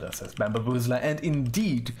run-of-the-mill murder, says Bambaboozler, and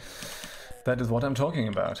indeed, that is what I'm talking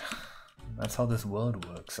about. That's how this world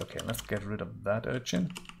works. Okay, let's get rid of that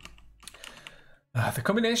urchin. The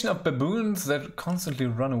combination of baboons that constantly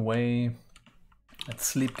run away and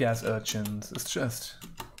sleep gas urchins is just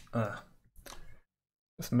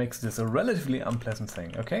makes this a relatively unpleasant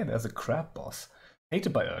thing. Okay, there's a crab boss.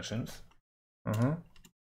 Hated by urchins. You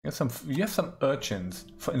have some urchins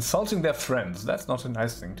for insulting their friends. That's not a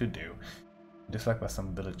nice thing to do. Disliked by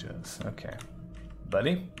some villagers. Okay.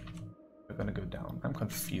 Buddy, we're gonna go down. I'm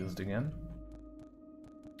confused again.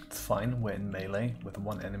 It's fine, we're in melee with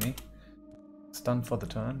one enemy. Stunned for the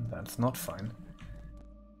turn, that's not fine.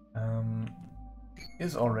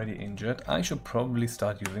 Is already injured. I should probably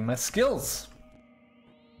start using my skills.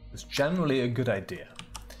 It's generally a good idea.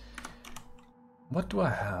 What do I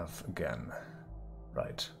have again?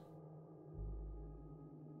 Right.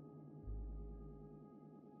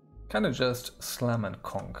 Kinda just slam and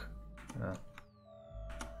conk. Yeah.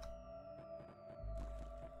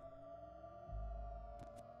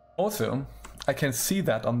 Also, I can see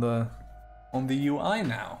that on the UI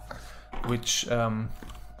now, which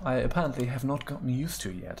I apparently have not gotten used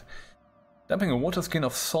to yet. Dumping a water skin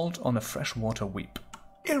of salt on a freshwater weep.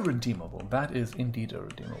 Irredeemable. That is indeed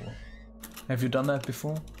irredeemable. Have you done that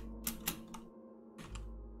before?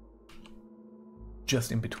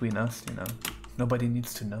 Just in between us, you know. Nobody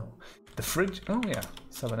needs to know. The fridge. Oh yeah,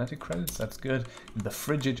 cybernetic credits. That's good. The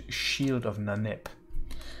frigid shield of Nanip.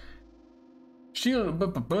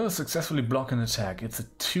 Shield successfully block an attack. It's a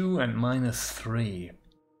 2 and -3.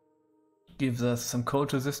 Gives us some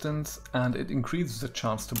cold resistance and it increases the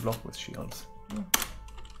chance to block with shields.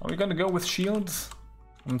 Are we gonna go with shields?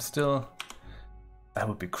 I'm still... That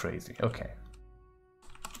would be crazy. Okay.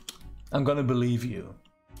 I'm gonna believe you.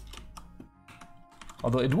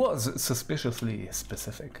 Although it was suspiciously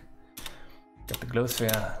specific. Get the glow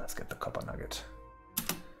sphere, let's get the copper nugget.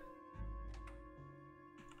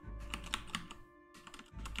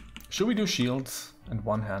 Should we do shields and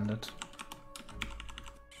one-handed?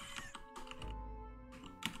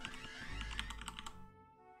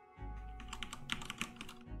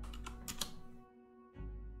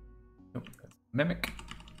 Nope, that's mimic.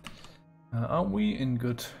 Are we in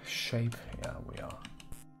good shape? Yeah, we are.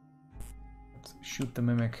 Let's shoot the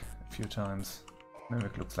mimic a few times.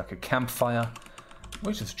 Mimic looks like a campfire,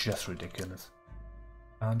 which is just ridiculous.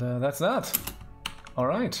 And that's that.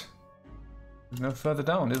 Alright. There's no further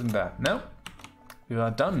down, isn't there? No. We are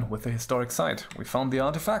done with the historic site. We found the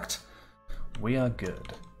artifact. We are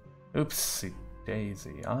good. Oopsie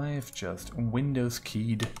daisy. I've just Windows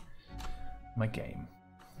keyed my game.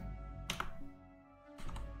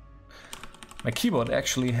 My keyboard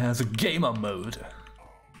actually has a gamer mode,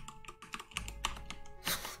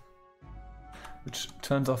 which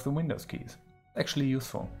turns off the Windows keys. Actually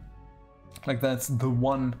useful. Like that's the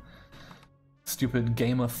one stupid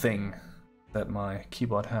gamer thing that my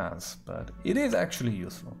keyboard has, but it is actually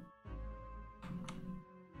useful.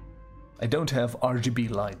 I don't have RGB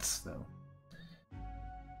lights though.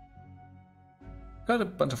 Got a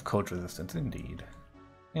bunch of cold resistance, indeed.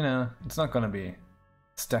 You know, it's not gonna be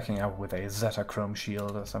stacking up with a Zetachrome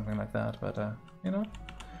shield or something like that, but, you know.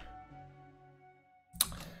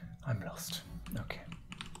 I'm lost. Okay.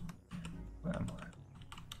 Where am I?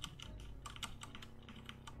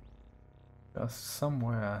 Just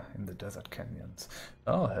somewhere in the desert canyons.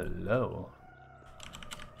 Oh, hello.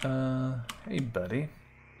 Hey, buddy.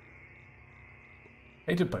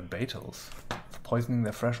 Hated by Beetles. Poisoning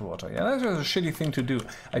their fresh water. Yeah, that was a shitty thing to do.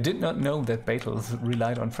 I did not know that Beetles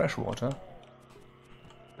relied on fresh water,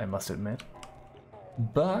 I must admit.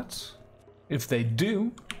 But if they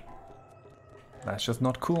do, that's just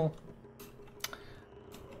not cool.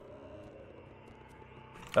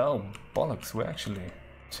 Oh, bollocks, we're actually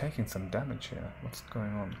taking some damage here. What's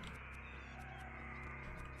going on?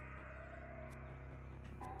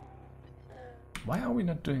 Why are we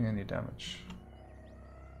not doing any damage?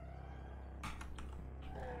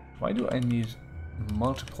 Why do I need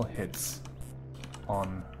multiple hits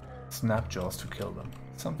on Snapjaws to kill them?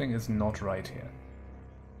 Something is not right here.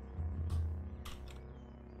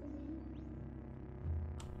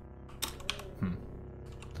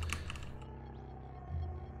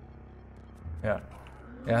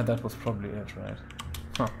 Yeah, that was probably it, right?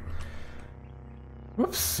 Huh.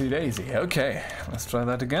 Whoopsie daisy. Okay, let's try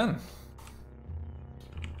that again.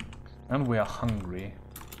 And we are hungry.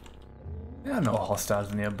 There are no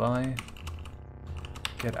hostiles nearby.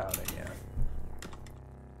 Get out of here.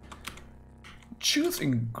 Choose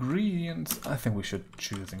ingredients. I think we should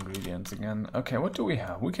choose ingredients again. Okay, what do we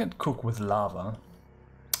have? We can cook with lava,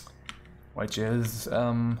 which is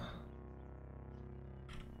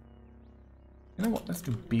you know what, let's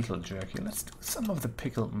do beetle jerky. Let's do some of the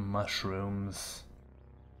pickled mushrooms.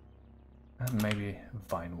 And maybe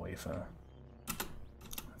vine wafer.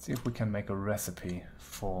 Let's see if we can make a recipe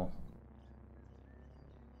for...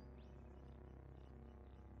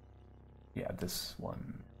 yeah, this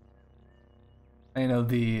one. You know,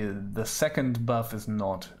 the second buff is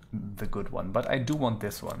not the good one, but I do want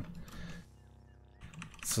this one.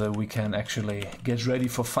 So we can actually get ready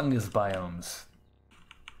for fungus biomes.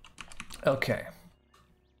 Okay,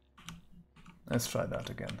 let's try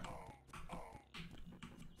that again.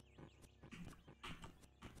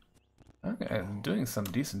 Okay, I'm doing some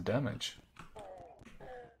decent damage.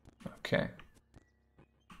 Okay.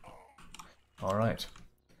 Alright.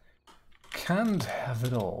 Can't have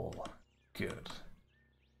it all. Good.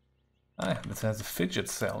 Ah, this has a fidget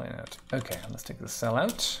cell in it. Okay, let's take the cell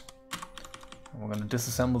out. We're gonna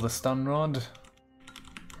disassemble the stun rod.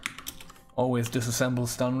 Always disassemble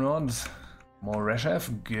stun rods. More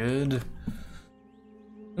Reshef, good.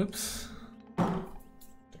 Oops.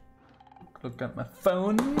 Looked at my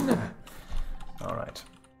phone. Alright.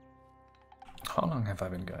 How long have I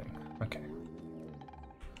been going? Okay.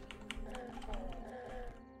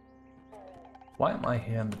 Why am I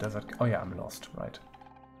here in the desert? Oh yeah, I'm lost, right.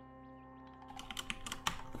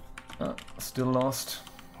 Still lost.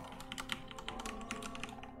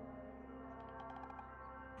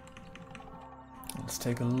 Let's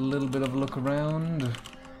take a little bit of a look around.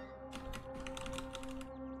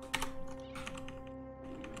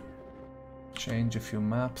 Change a few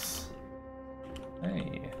maps.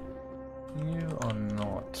 Hey, you are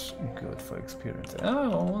not good for experience.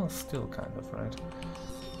 Oh, well, still kind of, right?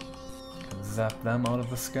 Can zap them out of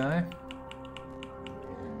the sky.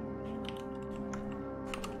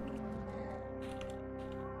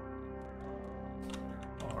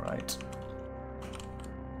 Alright.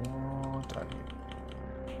 What are you?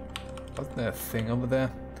 Was there a thing over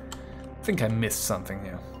there? I think I missed something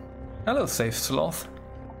here. Hello, safe sloth.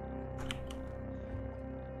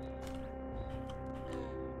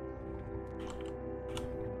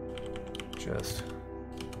 Just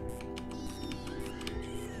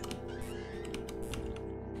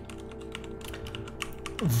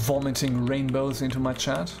vomiting rainbows into my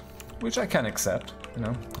chat, which I can accept, you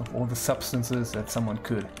know, of all the substances that someone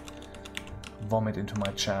could vomit into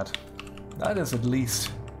my chat. That is at least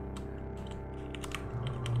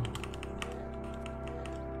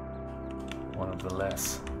one of the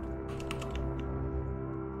less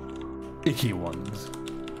icky ones.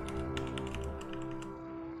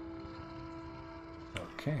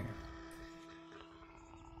 Okay.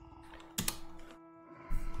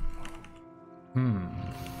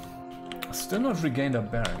 Still not regained our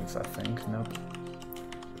bearings, I think. Nope.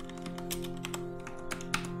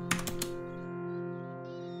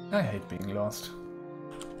 I hate being lost.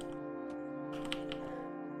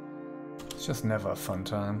 It's just never a fun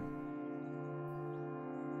time.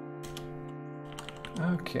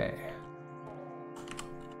 Okay.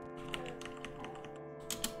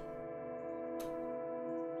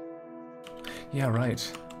 Yeah,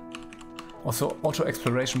 right. Also, auto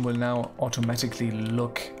exploration will now automatically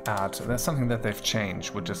look at. There's something that they've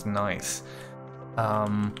changed, which is nice.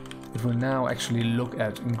 It will now actually look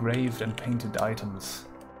at engraved and painted items.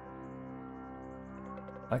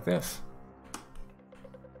 Like this.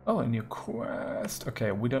 Oh, a new quest.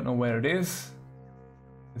 Okay, we don't know where it is.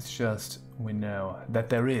 It's just we know that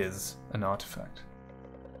there is an artifact.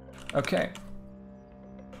 Okay.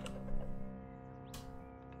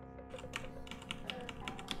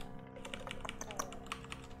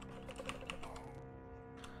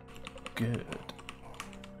 Good.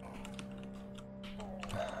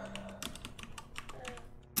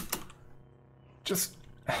 Just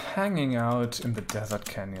hanging out in the desert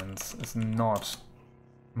canyons is not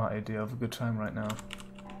my idea of a good time right now.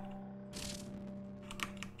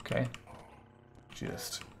 Okay.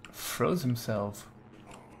 Just froze himself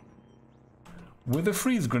with a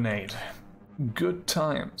freeze grenade. Good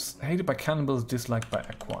times. Hated by cannibals, disliked by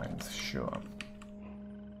equines. Sure.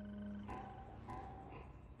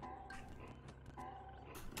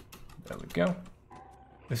 There we go.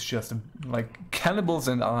 It's just like cannibals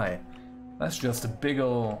and I. That's just a big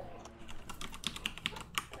ol'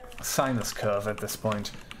 sinus curve at this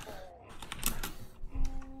point.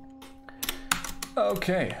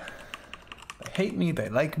 Okay. They hate me, they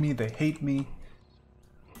like me, they hate me.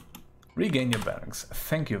 Regain your bearings.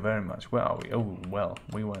 Thank you very much. Where are we? Oh, well,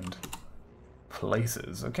 we went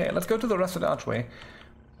places. Okay, let's go to the Rusted Archway.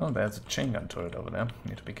 Oh, there's a chain gun turret over there.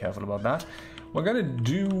 Need to be careful about that. We're gonna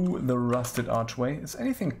do the Rusted Archway. Is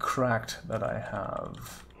anything cracked that I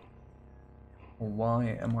have?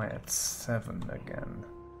 Why am I at 7 again?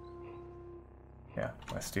 Yeah,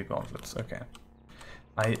 my steel gauntlets. Okay.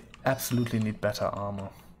 I absolutely need better armor.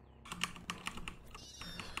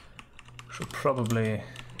 Should probably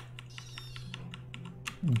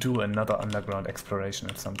do another underground exploration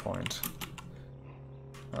at some point.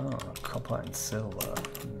 Oh, copper and silver.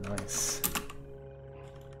 Nice.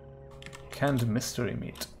 Canned mystery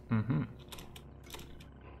meat. Mm-hmm.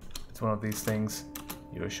 It's one of these things.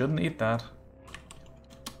 You shouldn't eat that.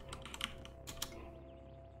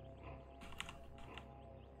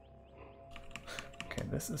 Okay,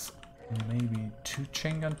 this is maybe 2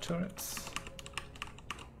 chain gun turrets.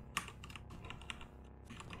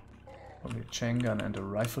 Probably a chain gun and a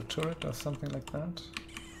rifle turret or something like that.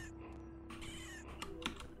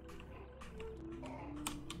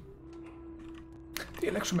 The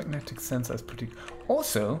electromagnetic sensor is pretty...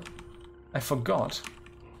 Also, I forgot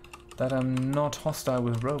that I'm not hostile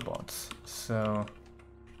with robots, so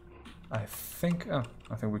I think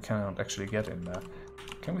we cannot actually get in there.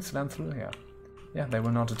 Can we slam through here? Yeah, they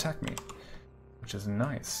will not attack me, which is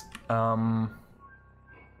nice.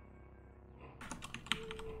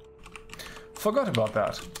 Forgot about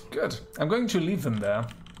that. Good. I'm going to leave them there.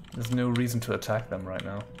 There's no reason to attack them right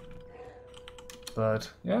now.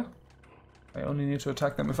 But yeah, I only need to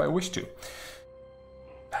attack them if I wish to.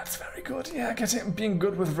 That's very good. Yeah, being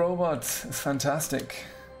good with robots is fantastic.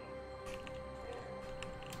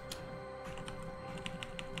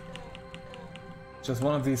 Just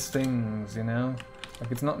one of these things, you know?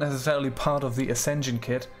 Like, it's not necessarily part of the Ascension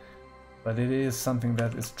kit, but it is something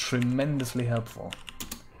that is tremendously helpful.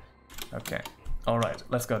 Okay, alright,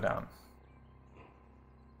 let's go down.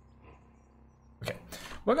 Okay,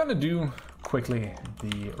 we're gonna do quickly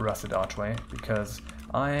the Rusted Archway, because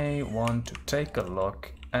I want to take a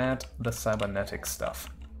look at the cybernetic stuff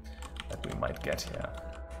that we might get here.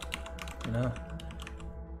 You know?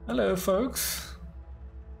 Hello, folks.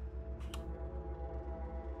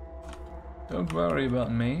 Don't worry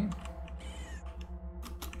about me.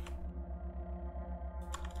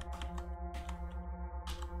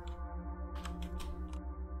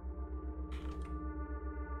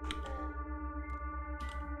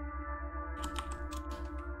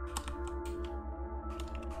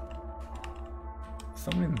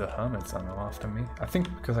 Somebody in the hermits are now after me. I think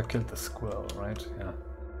because I killed the squirrel, right? Yeah.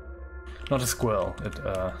 Not a squirrel,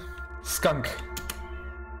 skunk.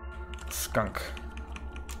 Skunk.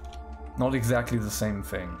 Not exactly the same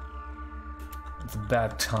thing. It's a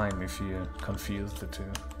bad time if you confuse the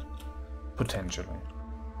two. Potentially.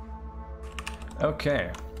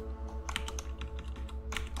 Okay.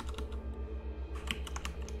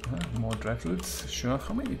 More dreadroots? Sure.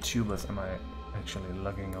 How many tubers am I actually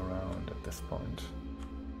lugging around at this point?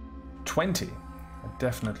 20. I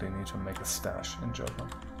definitely need to make a stash in Joker.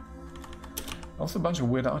 Also a bunch of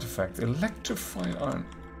weird artifacts. Electrified iron.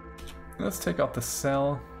 Let's take out the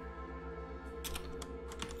cell.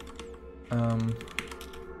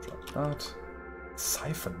 Drop that.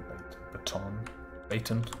 Siphon baton.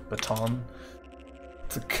 It's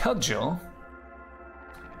a cudgel.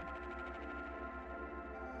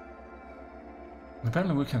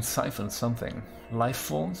 Apparently we can siphon something. Life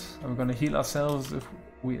force? Are we going to heal ourselves if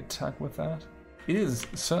we attack with that? It is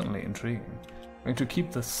certainly intriguing. I'm going to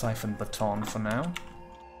keep the siphon baton for now.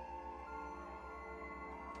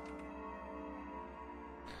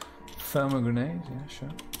 Thermal grenade, yeah, sure.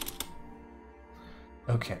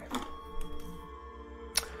 Okay.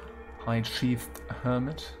 Hide-sheathed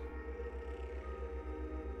hermit.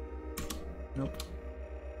 Nope.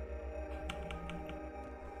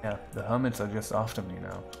 Yeah, the hermits are just after me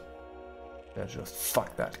now. They're just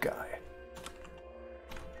fuck that guy.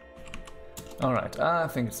 Alright, I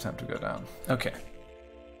think it's time to go down. Okay.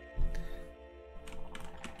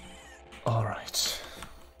 Alright.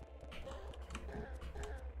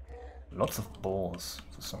 Lots of boars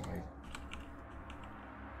for some reason.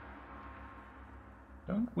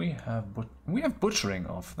 Don't we have we have butchering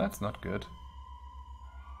off? That's not good.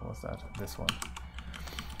 What was that? This one.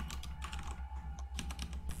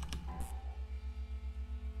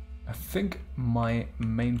 I think my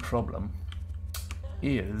main problem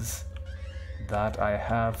is that I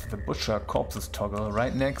have the butcher corpses toggle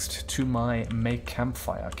right next to my make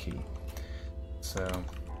campfire key. So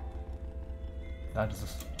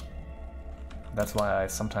that's why I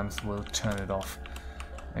sometimes will turn it off.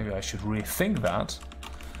 Maybe I should rethink that.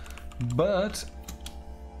 But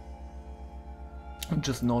I'm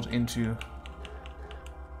just not into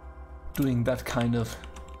doing that kind of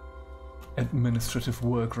administrative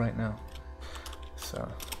work right now. So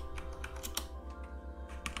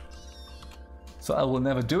I will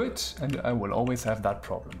never do it, and I will always have that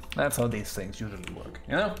problem. That's how these things usually work,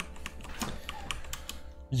 you know?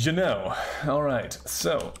 You know. Alright,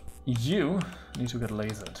 so you need to get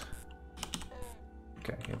lasered.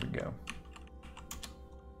 Okay, here we go.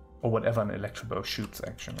 Or whatever an electrobow shoots,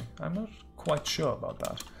 actually. I'm not quite sure about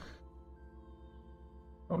that.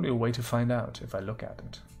 Only a way to find out if I look at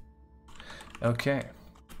it. Okay.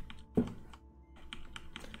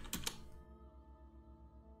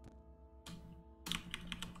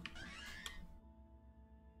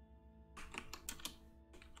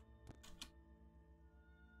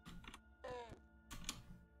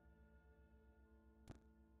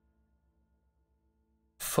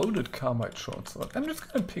 Folded carbide short sword. I'm just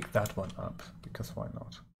gonna pick that one up, because why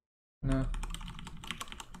not? No.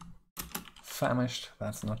 Famished,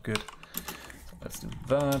 that's not good. Let's do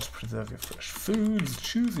that. Preserve your fresh foods.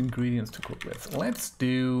 Choose ingredients to cook with. Let's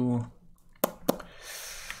do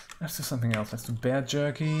something else. Let's do bear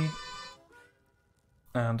jerky.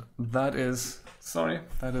 And that is... Sorry,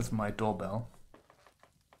 that is my doorbell.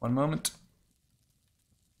 One moment.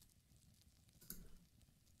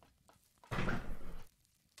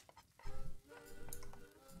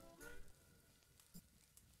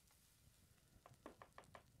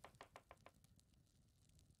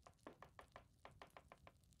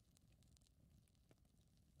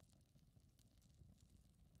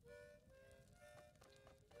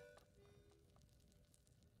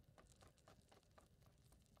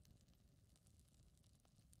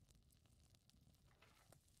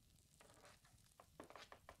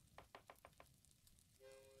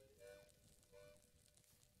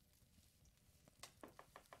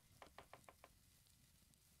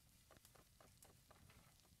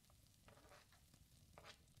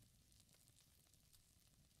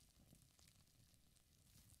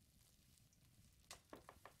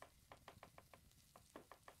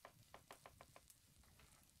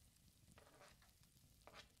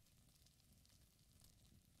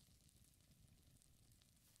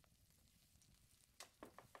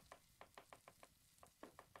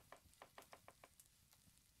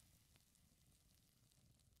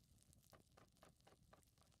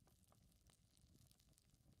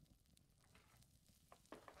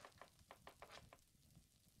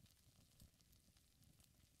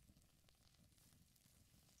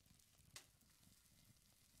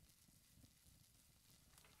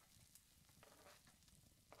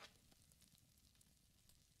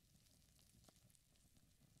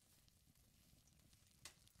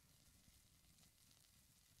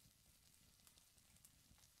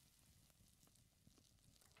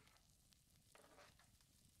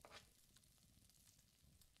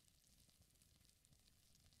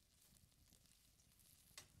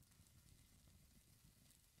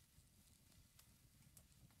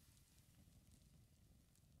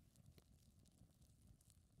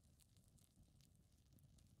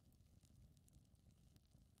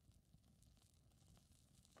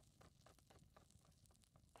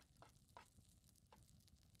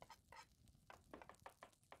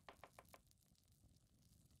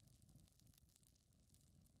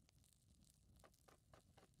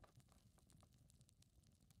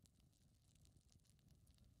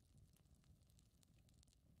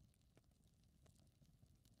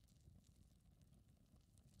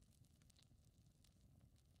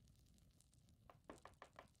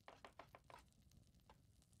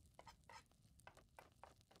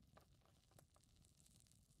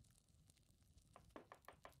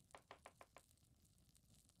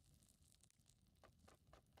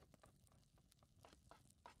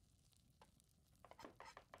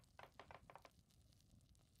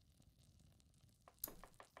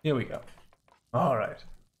 Here we go. All right.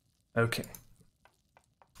 Okay.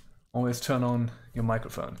 Always turn on your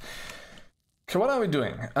microphone. Okay, what are we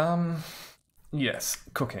doing? Yes,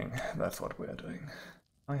 cooking. That's what we are doing.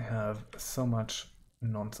 I have so much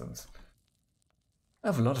nonsense. I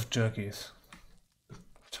have a lot of jerkies.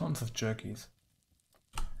 Tons of jerkies.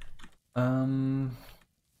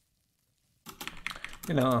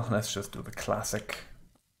 You know, let's just do the classic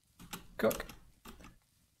cook.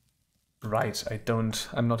 Right,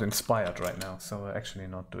 I'm not inspired right now, so we're actually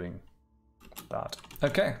not doing that.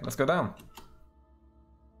 Okay, let's go down.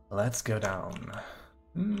 Let's go down.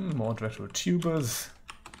 More retro tubers.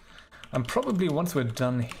 And probably once we're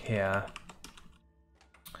done here,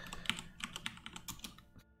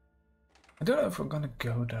 I don't know if we're gonna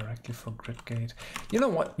go directly for Gridgate. You know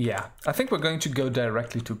what? Yeah, I think we're going to go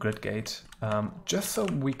directly to Gridgate, just so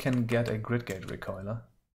we can get a Gridgate recoiler.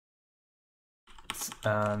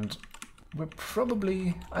 And we're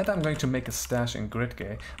probably either I'm going to make a stash in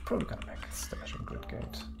Gridgate. Probably gonna make a stash in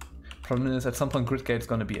Gridgate. Problem is, at some point Gridgate's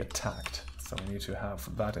gonna be attacked, so we need to have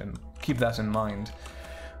that keep that in mind.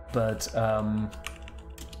 But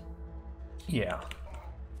yeah.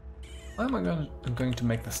 I'm going to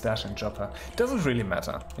make the stash in Joppa. Doesn't really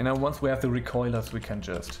matter. You know, once we have the recoilers, we can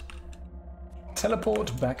just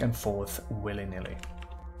teleport back and forth willy-nilly.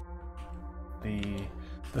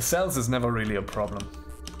 The cells is never really a problem.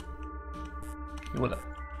 You will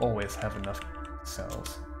always have enough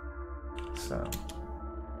cells. So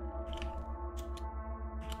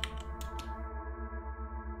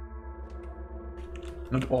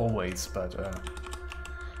not always, but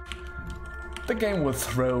the game will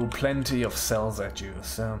throw plenty of cells at you,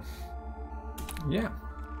 so yeah,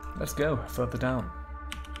 let's go further down.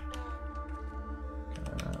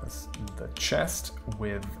 The chest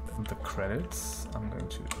with the credits, I'm going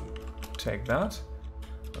to take that.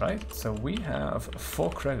 Right, so we have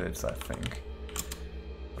 4 credits, I think.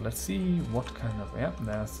 Let's see what kind of, yeah,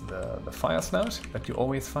 there's the fire snout that you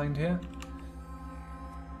always find here.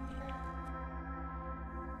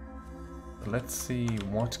 Let's see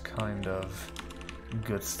what kind of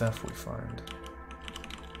good stuff we find.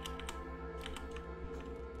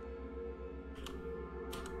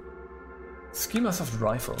 Schemasoft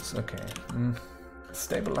rifles, okay.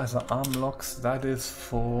 Stabilizer arm locks, that is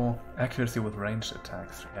for accuracy with ranged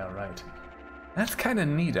attacks. Yeah, right. That's kind of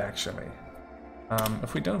neat, actually.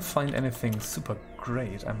 If we don't find anything super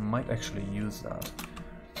great, I might actually use that.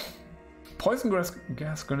 Poison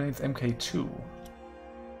gas grenades MK2.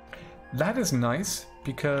 That is nice,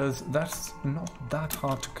 because that's not that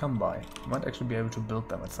hard to come by. You might actually be able to build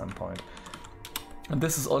them at some point. And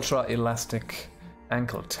this is ultra elastic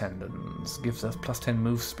ankle tendons, gives us +10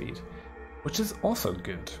 move speed, which is also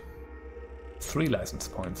good. 3 license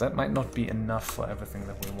points, that might not be enough for everything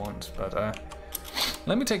that we want, but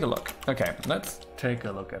let me take a look. Okay, let's take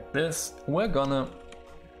a look at this. We're gonna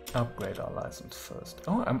upgrade our license first.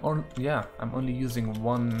 Oh, I'm only using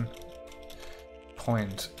 1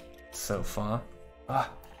 point so far.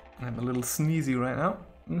 I'm a little sneezy right now.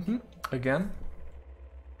 Again.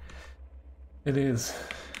 It is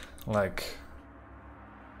like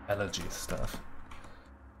allergy stuff.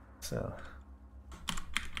 So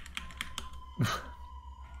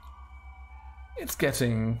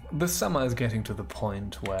the summer is getting to the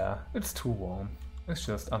point where it's too warm. It's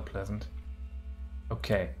just unpleasant.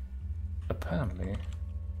 Okay, apparently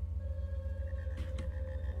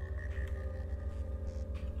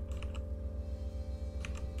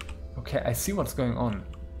okay, I see what's going on.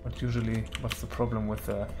 What's the problem with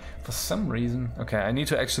for some reason, okay, I need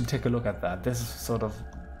to actually take a look at that. This is sort of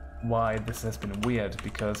why this has been weird,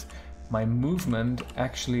 because my movement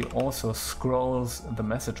actually also scrolls the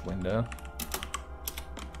message window.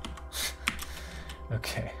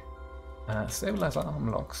 Okay. Stabilizer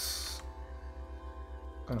arm locks.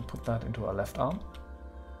 Gonna put that into our left arm.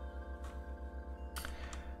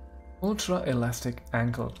 Ultra elastic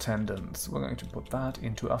ankle tendons. We're going to put that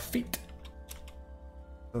into our feet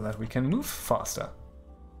so that we can move faster.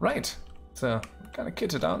 Right. So we're kind of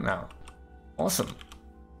kitted out now. Awesome.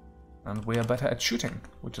 And we are better at shooting,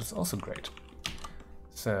 which is also great.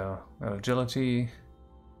 So agility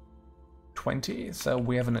 20. So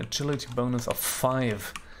we have an agility bonus of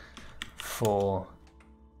 5 for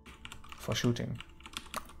shooting.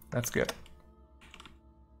 That's good.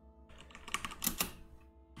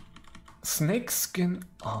 Snakeskin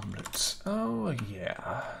armlet. Oh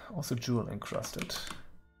yeah, also jewel encrusted.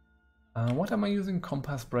 What am I using?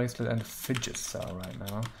 Compass bracelet and fidget cell right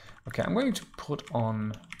now. Okay, I'm going to put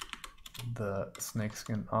on the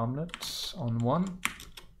snakeskin armlet on one,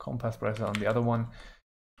 compass bracelet on the other one.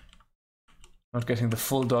 Not getting the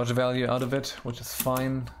full dodge value out of it, which is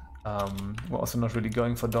fine. We're also not really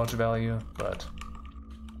going for dodge value, but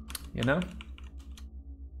you know,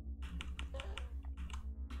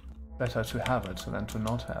 better to have it than to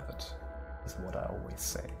not have it, is what I always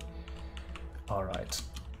say. Alright,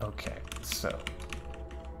 okay, so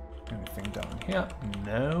anything down here?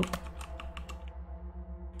 Nope.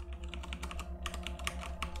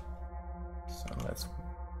 So let's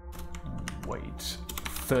wait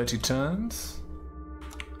 30 turns.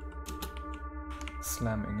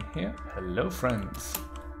 Slamming here. Hello, friends.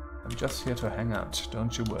 I'm just here to hang out,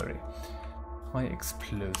 don't you worry. High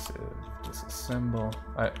explosive. Disassemble.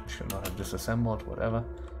 I should not have disassembled, whatever.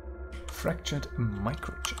 Fractured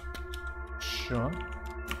microchip. Sure.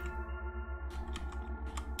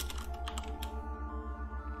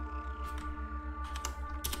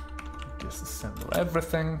 Disassemble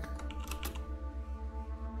everything.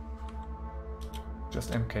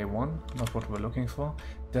 Just MK1, not what we're looking for.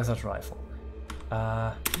 Desert rifle.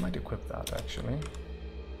 Might equip that actually.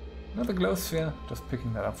 Another glow sphere, just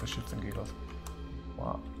picking that up for shits and giggles.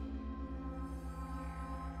 Wow.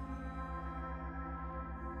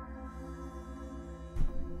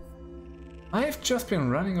 I've just been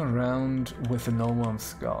running around with the Nullworm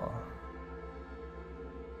skull.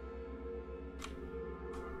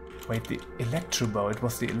 Wait, the Electrobow, it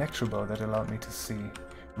was the Electrobow that allowed me to see.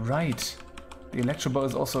 Right, the Electrobow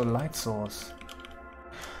is also a light source.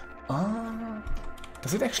 Ah,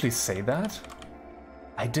 does it actually say that?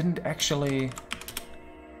 I didn't actually...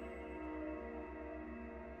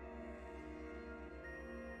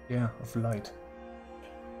 Yeah, of light.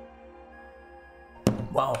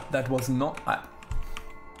 Wow, that was not...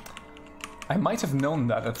 I might have known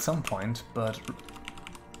that at some point, but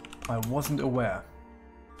I wasn't aware.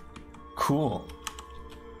 Cool.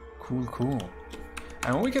 Cool, cool.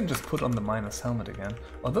 And we can just put on the Miner's helmet again.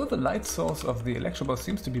 Although the light source of the Electrobow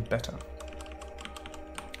seems to be better.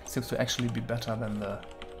 Seems to actually be better than the...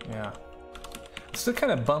 yeah. Still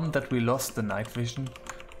kind of bummed that we lost the night vision.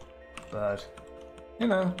 But, you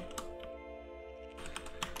know.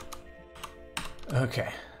 Okay.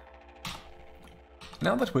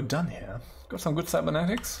 Now that we're done here, got some good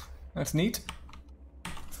cybernetics. That's neat.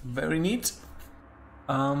 It's very neat.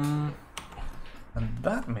 And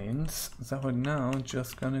that means that we're now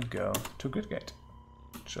just gonna go to Gridgate.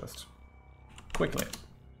 Just quickly.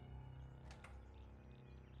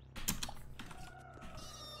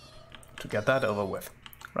 To get that over with.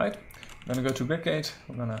 Right? We're gonna go to Gridgate,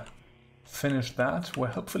 we're gonna finish that. We're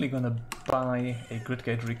hopefully gonna buy a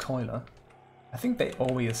Gridgate recoiler. I think they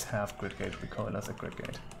always have Gridgate recoilers at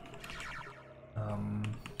Gridgate.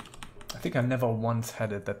 I think I never once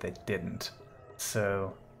had it that they didn't.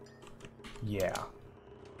 So, yeah.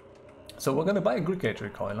 So we're gonna buy a Gridgate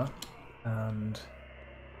recoiler, and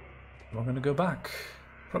we're gonna go back.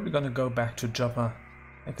 Probably gonna go back to Joppa,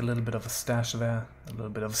 make a little bit of a stash there, a little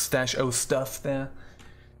bit of stash-o stuff there.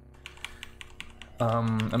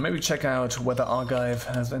 And maybe check out whether Archive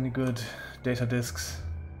has any good data disks,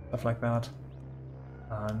 stuff like that.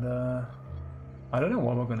 And I don't know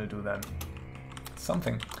what we're gonna do then.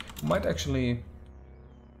 Something. We might actually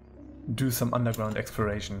do some underground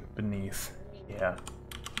exploration beneath here.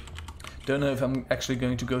 Don't know if I'm actually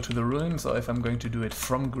going to go to the ruins or if I'm going to do it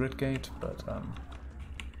from Gridgate, but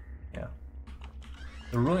yeah.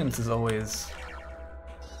 The ruins is always...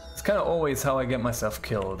 it's kind of always how I get myself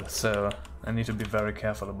killed, so I need to be very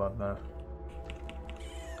careful about that.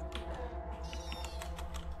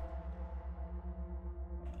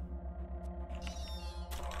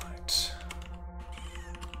 Alright.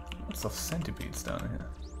 Lots of centipedes down here.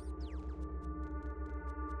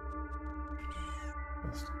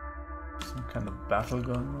 Some kind of battle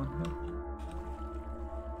going on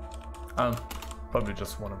here. Probably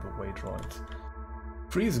just one of the way droids.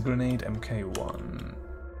 Freeze grenade MK1.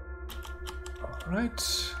 Alright.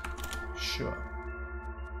 Sure.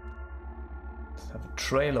 Let's have a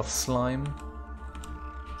trail of slime.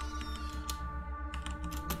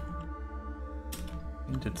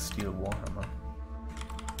 Painted steel warhammer.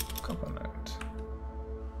 Copper knight.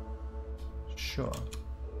 Sure.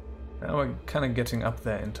 Now we're kind of getting up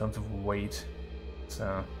there in terms of weight,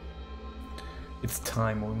 so it's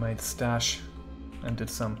time we made a stash and did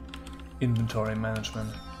some inventory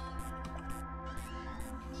management.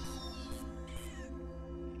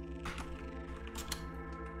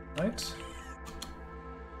 Right.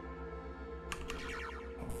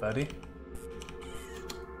 Buddy.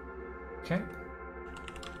 Okay.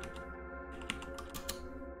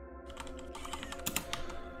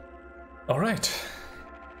 All right.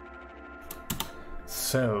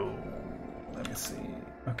 So, let me see.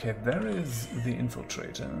 Okay, there is the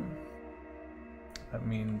infiltrator. That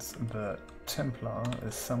means the Templar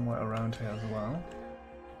is somewhere around here as well.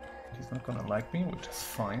 He's not gonna like me, which is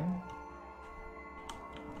fine.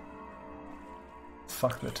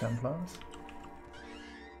 Fuck the Templars.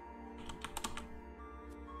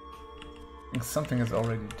 I think something has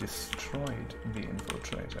already destroyed the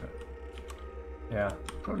Infiltrator. Yeah,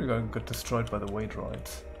 probably got destroyed by the Way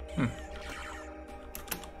Droids.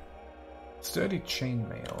 Sturdy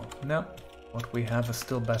chainmail. No, what we have is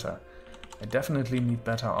still better. I definitely need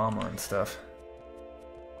better armor and stuff.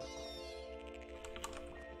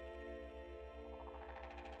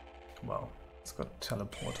 Wow, it's got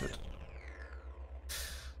teleported.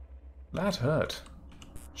 That hurt.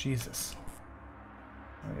 Jesus.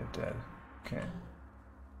 Oh, you're dead. Okay.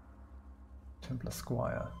 Templar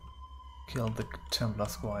Squire. Killed the Templar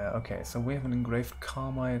Squire. Okay, so we have an engraved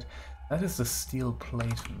Carbide. That is the steel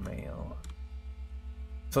plate mail.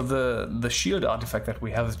 So the shield artifact that we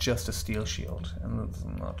have is just a steel shield, and that's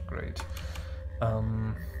not great. I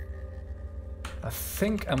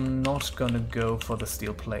think I'm not gonna go for the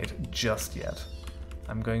steel plate just yet.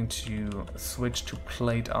 I'm going to switch to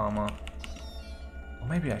plate armor. Or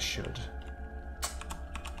maybe I should.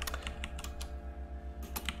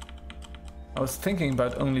 I was thinking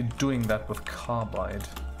about only doing that with Carbide.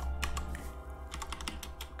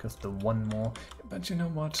 Because the one more... But you know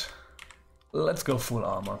what? Let's go full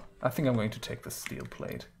armor. I think I'm going to take the steel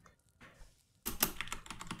plate.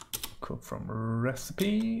 Cook from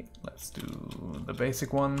recipe. Let's do the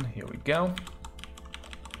basic one. Here we go.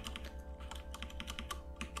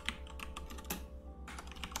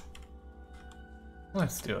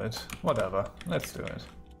 Let's do it. Whatever. Let's do it.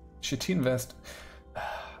 Chitin vest.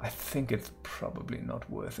 I think it's probably not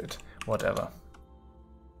worth it. Whatever.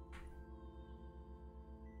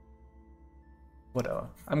 Whatever.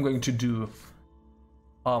 I'm going to do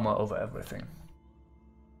armor over everything.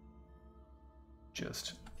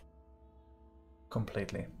 Just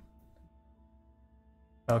completely.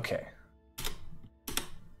 Okay.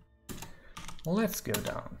 Let's go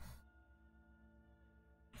down.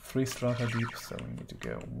 3 strata deep, so we need to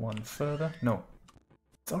go one further. No,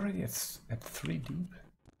 it's already at 3 deep.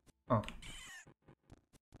 Oh.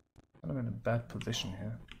 I'm in a bad position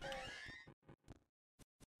here.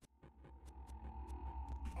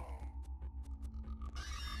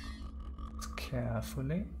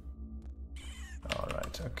 Carefully.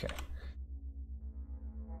 Alright, okay.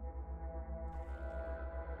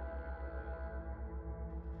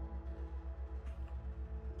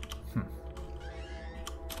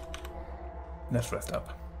 Let's rest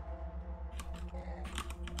up.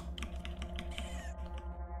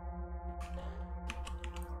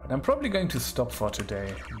 But I'm probably going to stop for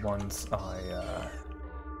today once I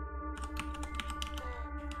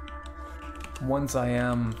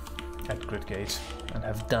am at Gridgate and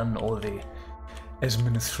have done all the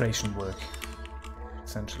administration work.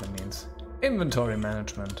 Essentially means inventory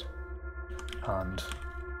management and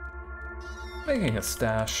making a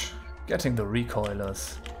stash, getting the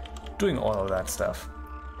recoilers, doing all of that stuff.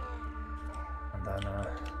 And then,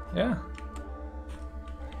 yeah.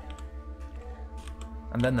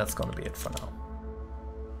 And then that's gonna be it for now.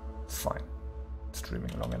 It's fine.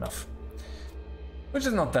 Streaming long enough. Which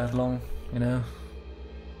is not that long, you know.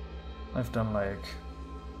 I've done like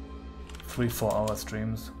 3-4 hour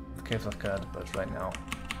streams with Caves of God, but right now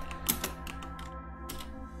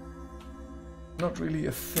not really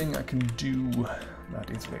a thing I can do that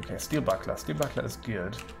easily. Okay, Steel Buckler. Steel Buckler is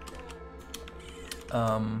good.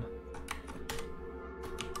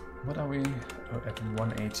 What are we? Oh, at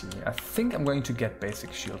 180. I think I'm going to get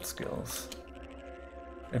basic shield skills.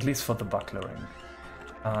 At least for the bucklering.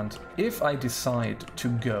 And if I decide to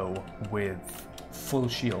go with full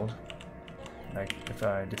shield, like if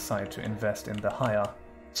I decide to invest in the higher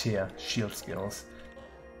tier shield skills,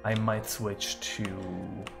 I might switch to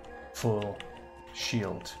full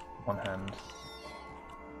shield one hand.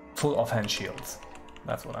 Full offhand shields.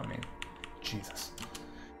 That's what I mean. Jesus.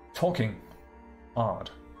 Talking hard.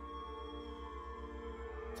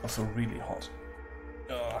 It's also really hot.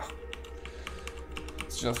 Ugh.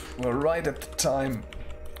 It's just, we're right at the time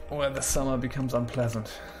where the summer becomes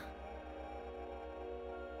unpleasant.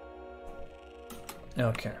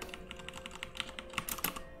 Okay.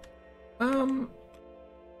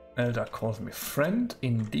 Eldar calls me friend,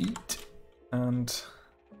 indeed. And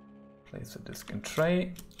place the disc in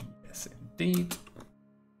tray. Yes, indeed.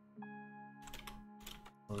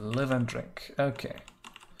 Live and drink. Okay.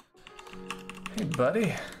 Hey,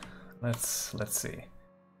 buddy. Let's see.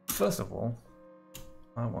 First of all,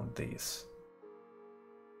 I want these.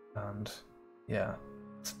 And yeah,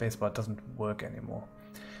 spacebar doesn't work anymore.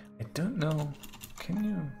 I don't know. Can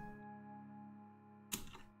you?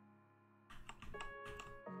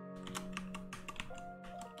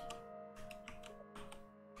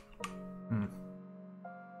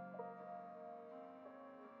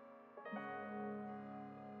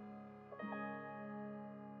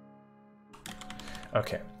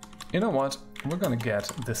 Okay, you know what? We're gonna get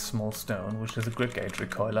this small stone, which is a grid gauge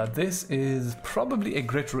recoiler. This is probably a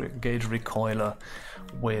grid gauge recoiler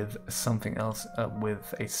with something else,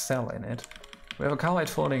 with a cell in it. We have a carbide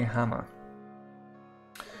folding hammer.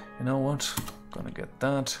 You know what? Gonna get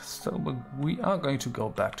that. So we are going to go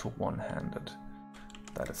back to one-handed.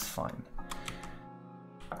 That is fine.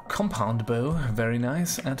 A compound bow, very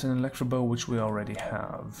nice, and an electro bow, which we already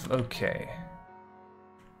have. Okay.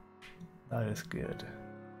 That is good.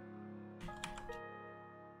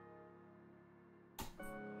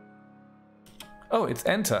 Oh, it's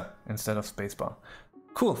enter instead of spacebar.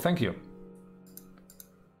 Cool, thank you.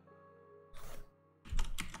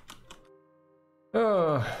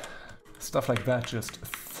 Oh, stuff like that just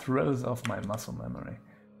throws off my muscle memory.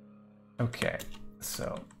 Okay,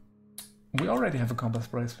 so we already have a compass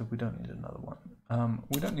bracelet. We don't need another one.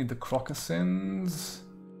 We don't need the crocossins.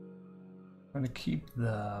 I'm gonna keep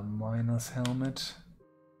the miner's helmet.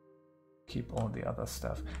 Keep all the other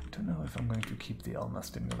stuff. I don't know if I'm going to keep the ulnar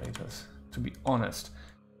stimulators, to be honest.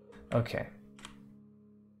 Okay.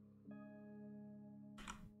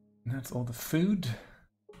 That's all the food.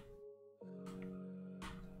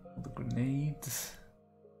 All the grenades.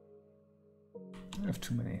 I have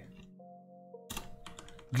too many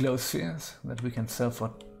glow spheres that we can sell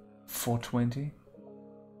for 420.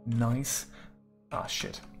 Nice. Ah,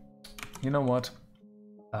 shit. You know what?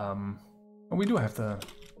 We do have the...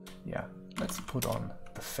 Yeah, let's put on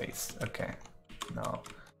the face. Okay. Now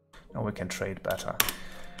we can trade better.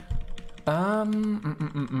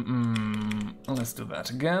 Let's do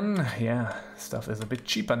that again. Yeah, stuff is a bit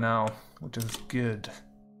cheaper now, which is good.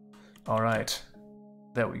 Alright.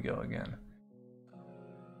 There we go again.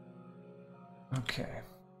 Okay.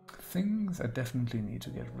 Things I definitely need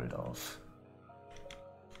to get rid of.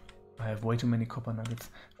 I have way too many copper nuggets.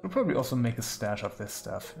 We'll probably also make a stash of this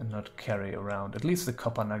stuff and not carry around at least the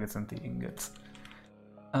copper nuggets and the ingots.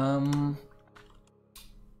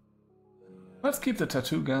 Let's keep the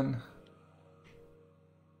tattoo gun.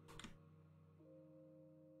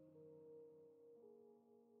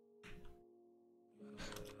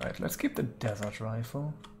 Right, let's keep the desert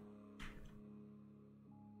rifle.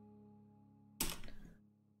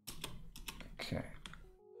 Okay.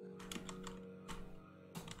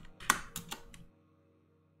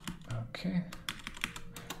 Okay.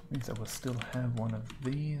 Means I will still have one of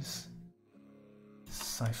these.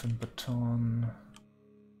 Siphon baton.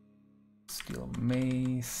 Steel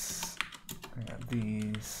mace. I got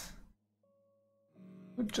these.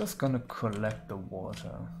 We're just gonna collect the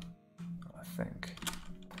water, I think.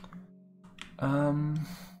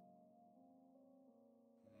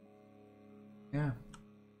 Yeah.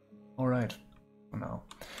 Alright. For now.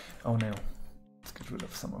 Oh no. Let's get rid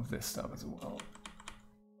of some of this stuff as well.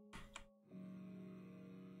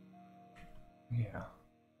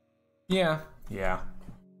 Yeah. Yeah.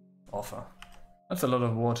 Offer. That's a lot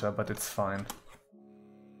of water, but it's fine.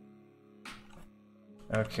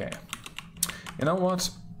 Okay. You know what?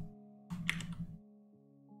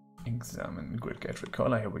 Examine grid gauge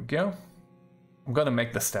recoiler. Here we go. I'm gonna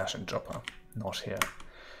make the stash in Joppa, not here.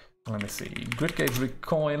 Let me see. Grid gauge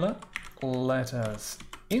recoiler. Let us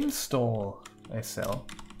install a cell.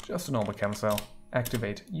 Just a normal chem cell.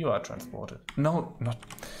 Activate. You are transported. No, not.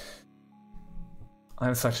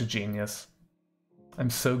 I'm such a genius. I'm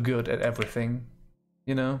so good at everything.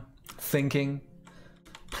 You know? Thinking.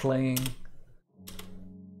 Playing.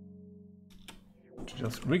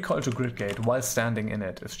 Just recoil to grid gate while standing in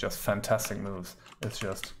it. It's just fantastic moves. It's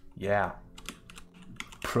just, yeah.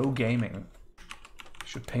 Pro gaming.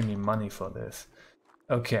 Should pay me money for this.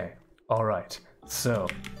 Okay, alright. So,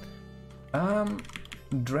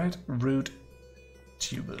 dread root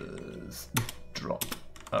tubers. Drop.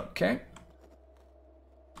 Okay.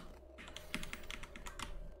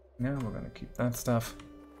 Now we're gonna keep that stuff.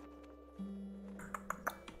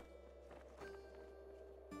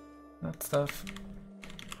 That stuff.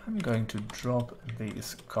 I'm going to drop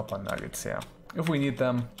these copper nuggets here. If we need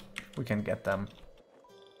them, we can get them.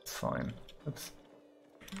 It's fine. Oops.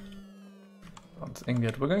 Bronze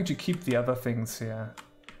ingot. We're going to keep the other things here.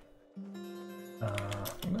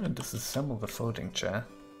 I'm going to disassemble the folding chair.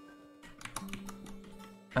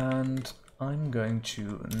 And I'm going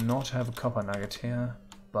to not have a copper nugget here,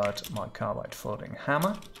 but my carbide folding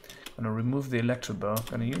hammer. I'm going to remove the electro bow. I'm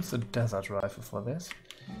going to use the desert rifle for this.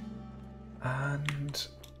 And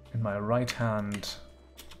in my right hand,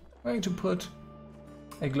 I'm going to put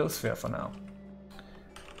a glow sphere for now.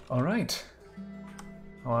 Alright.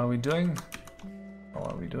 How are we doing? How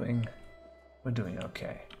are we doing? We're doing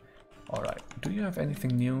okay. Alright. Do you have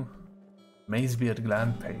anything new? Mazebeard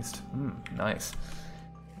gland paste. Nice.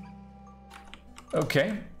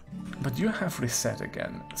 Okay, but you have reset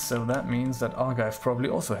again, so that means that Argive probably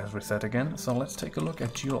also has reset again, so let's take a look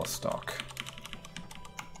at your stock.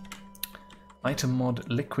 Item mod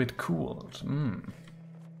liquid cooled.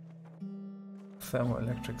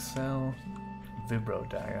 Thermoelectric cell, vibro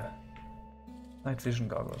dagger, night vision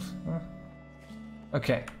goggles.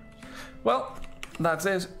 Okay, well, that's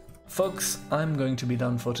it. Folks, I'm going to be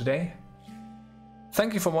done for today.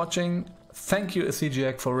 Thank you for watching. Thank you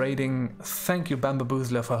ACGX for raiding. Thank you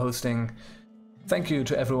Bambaboozler for hosting. Thank you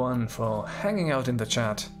to everyone for hanging out in the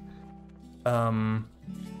chat. That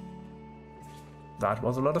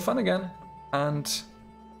was a lot of fun again. And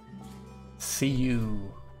see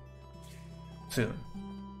you soon.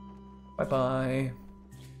 Bye bye.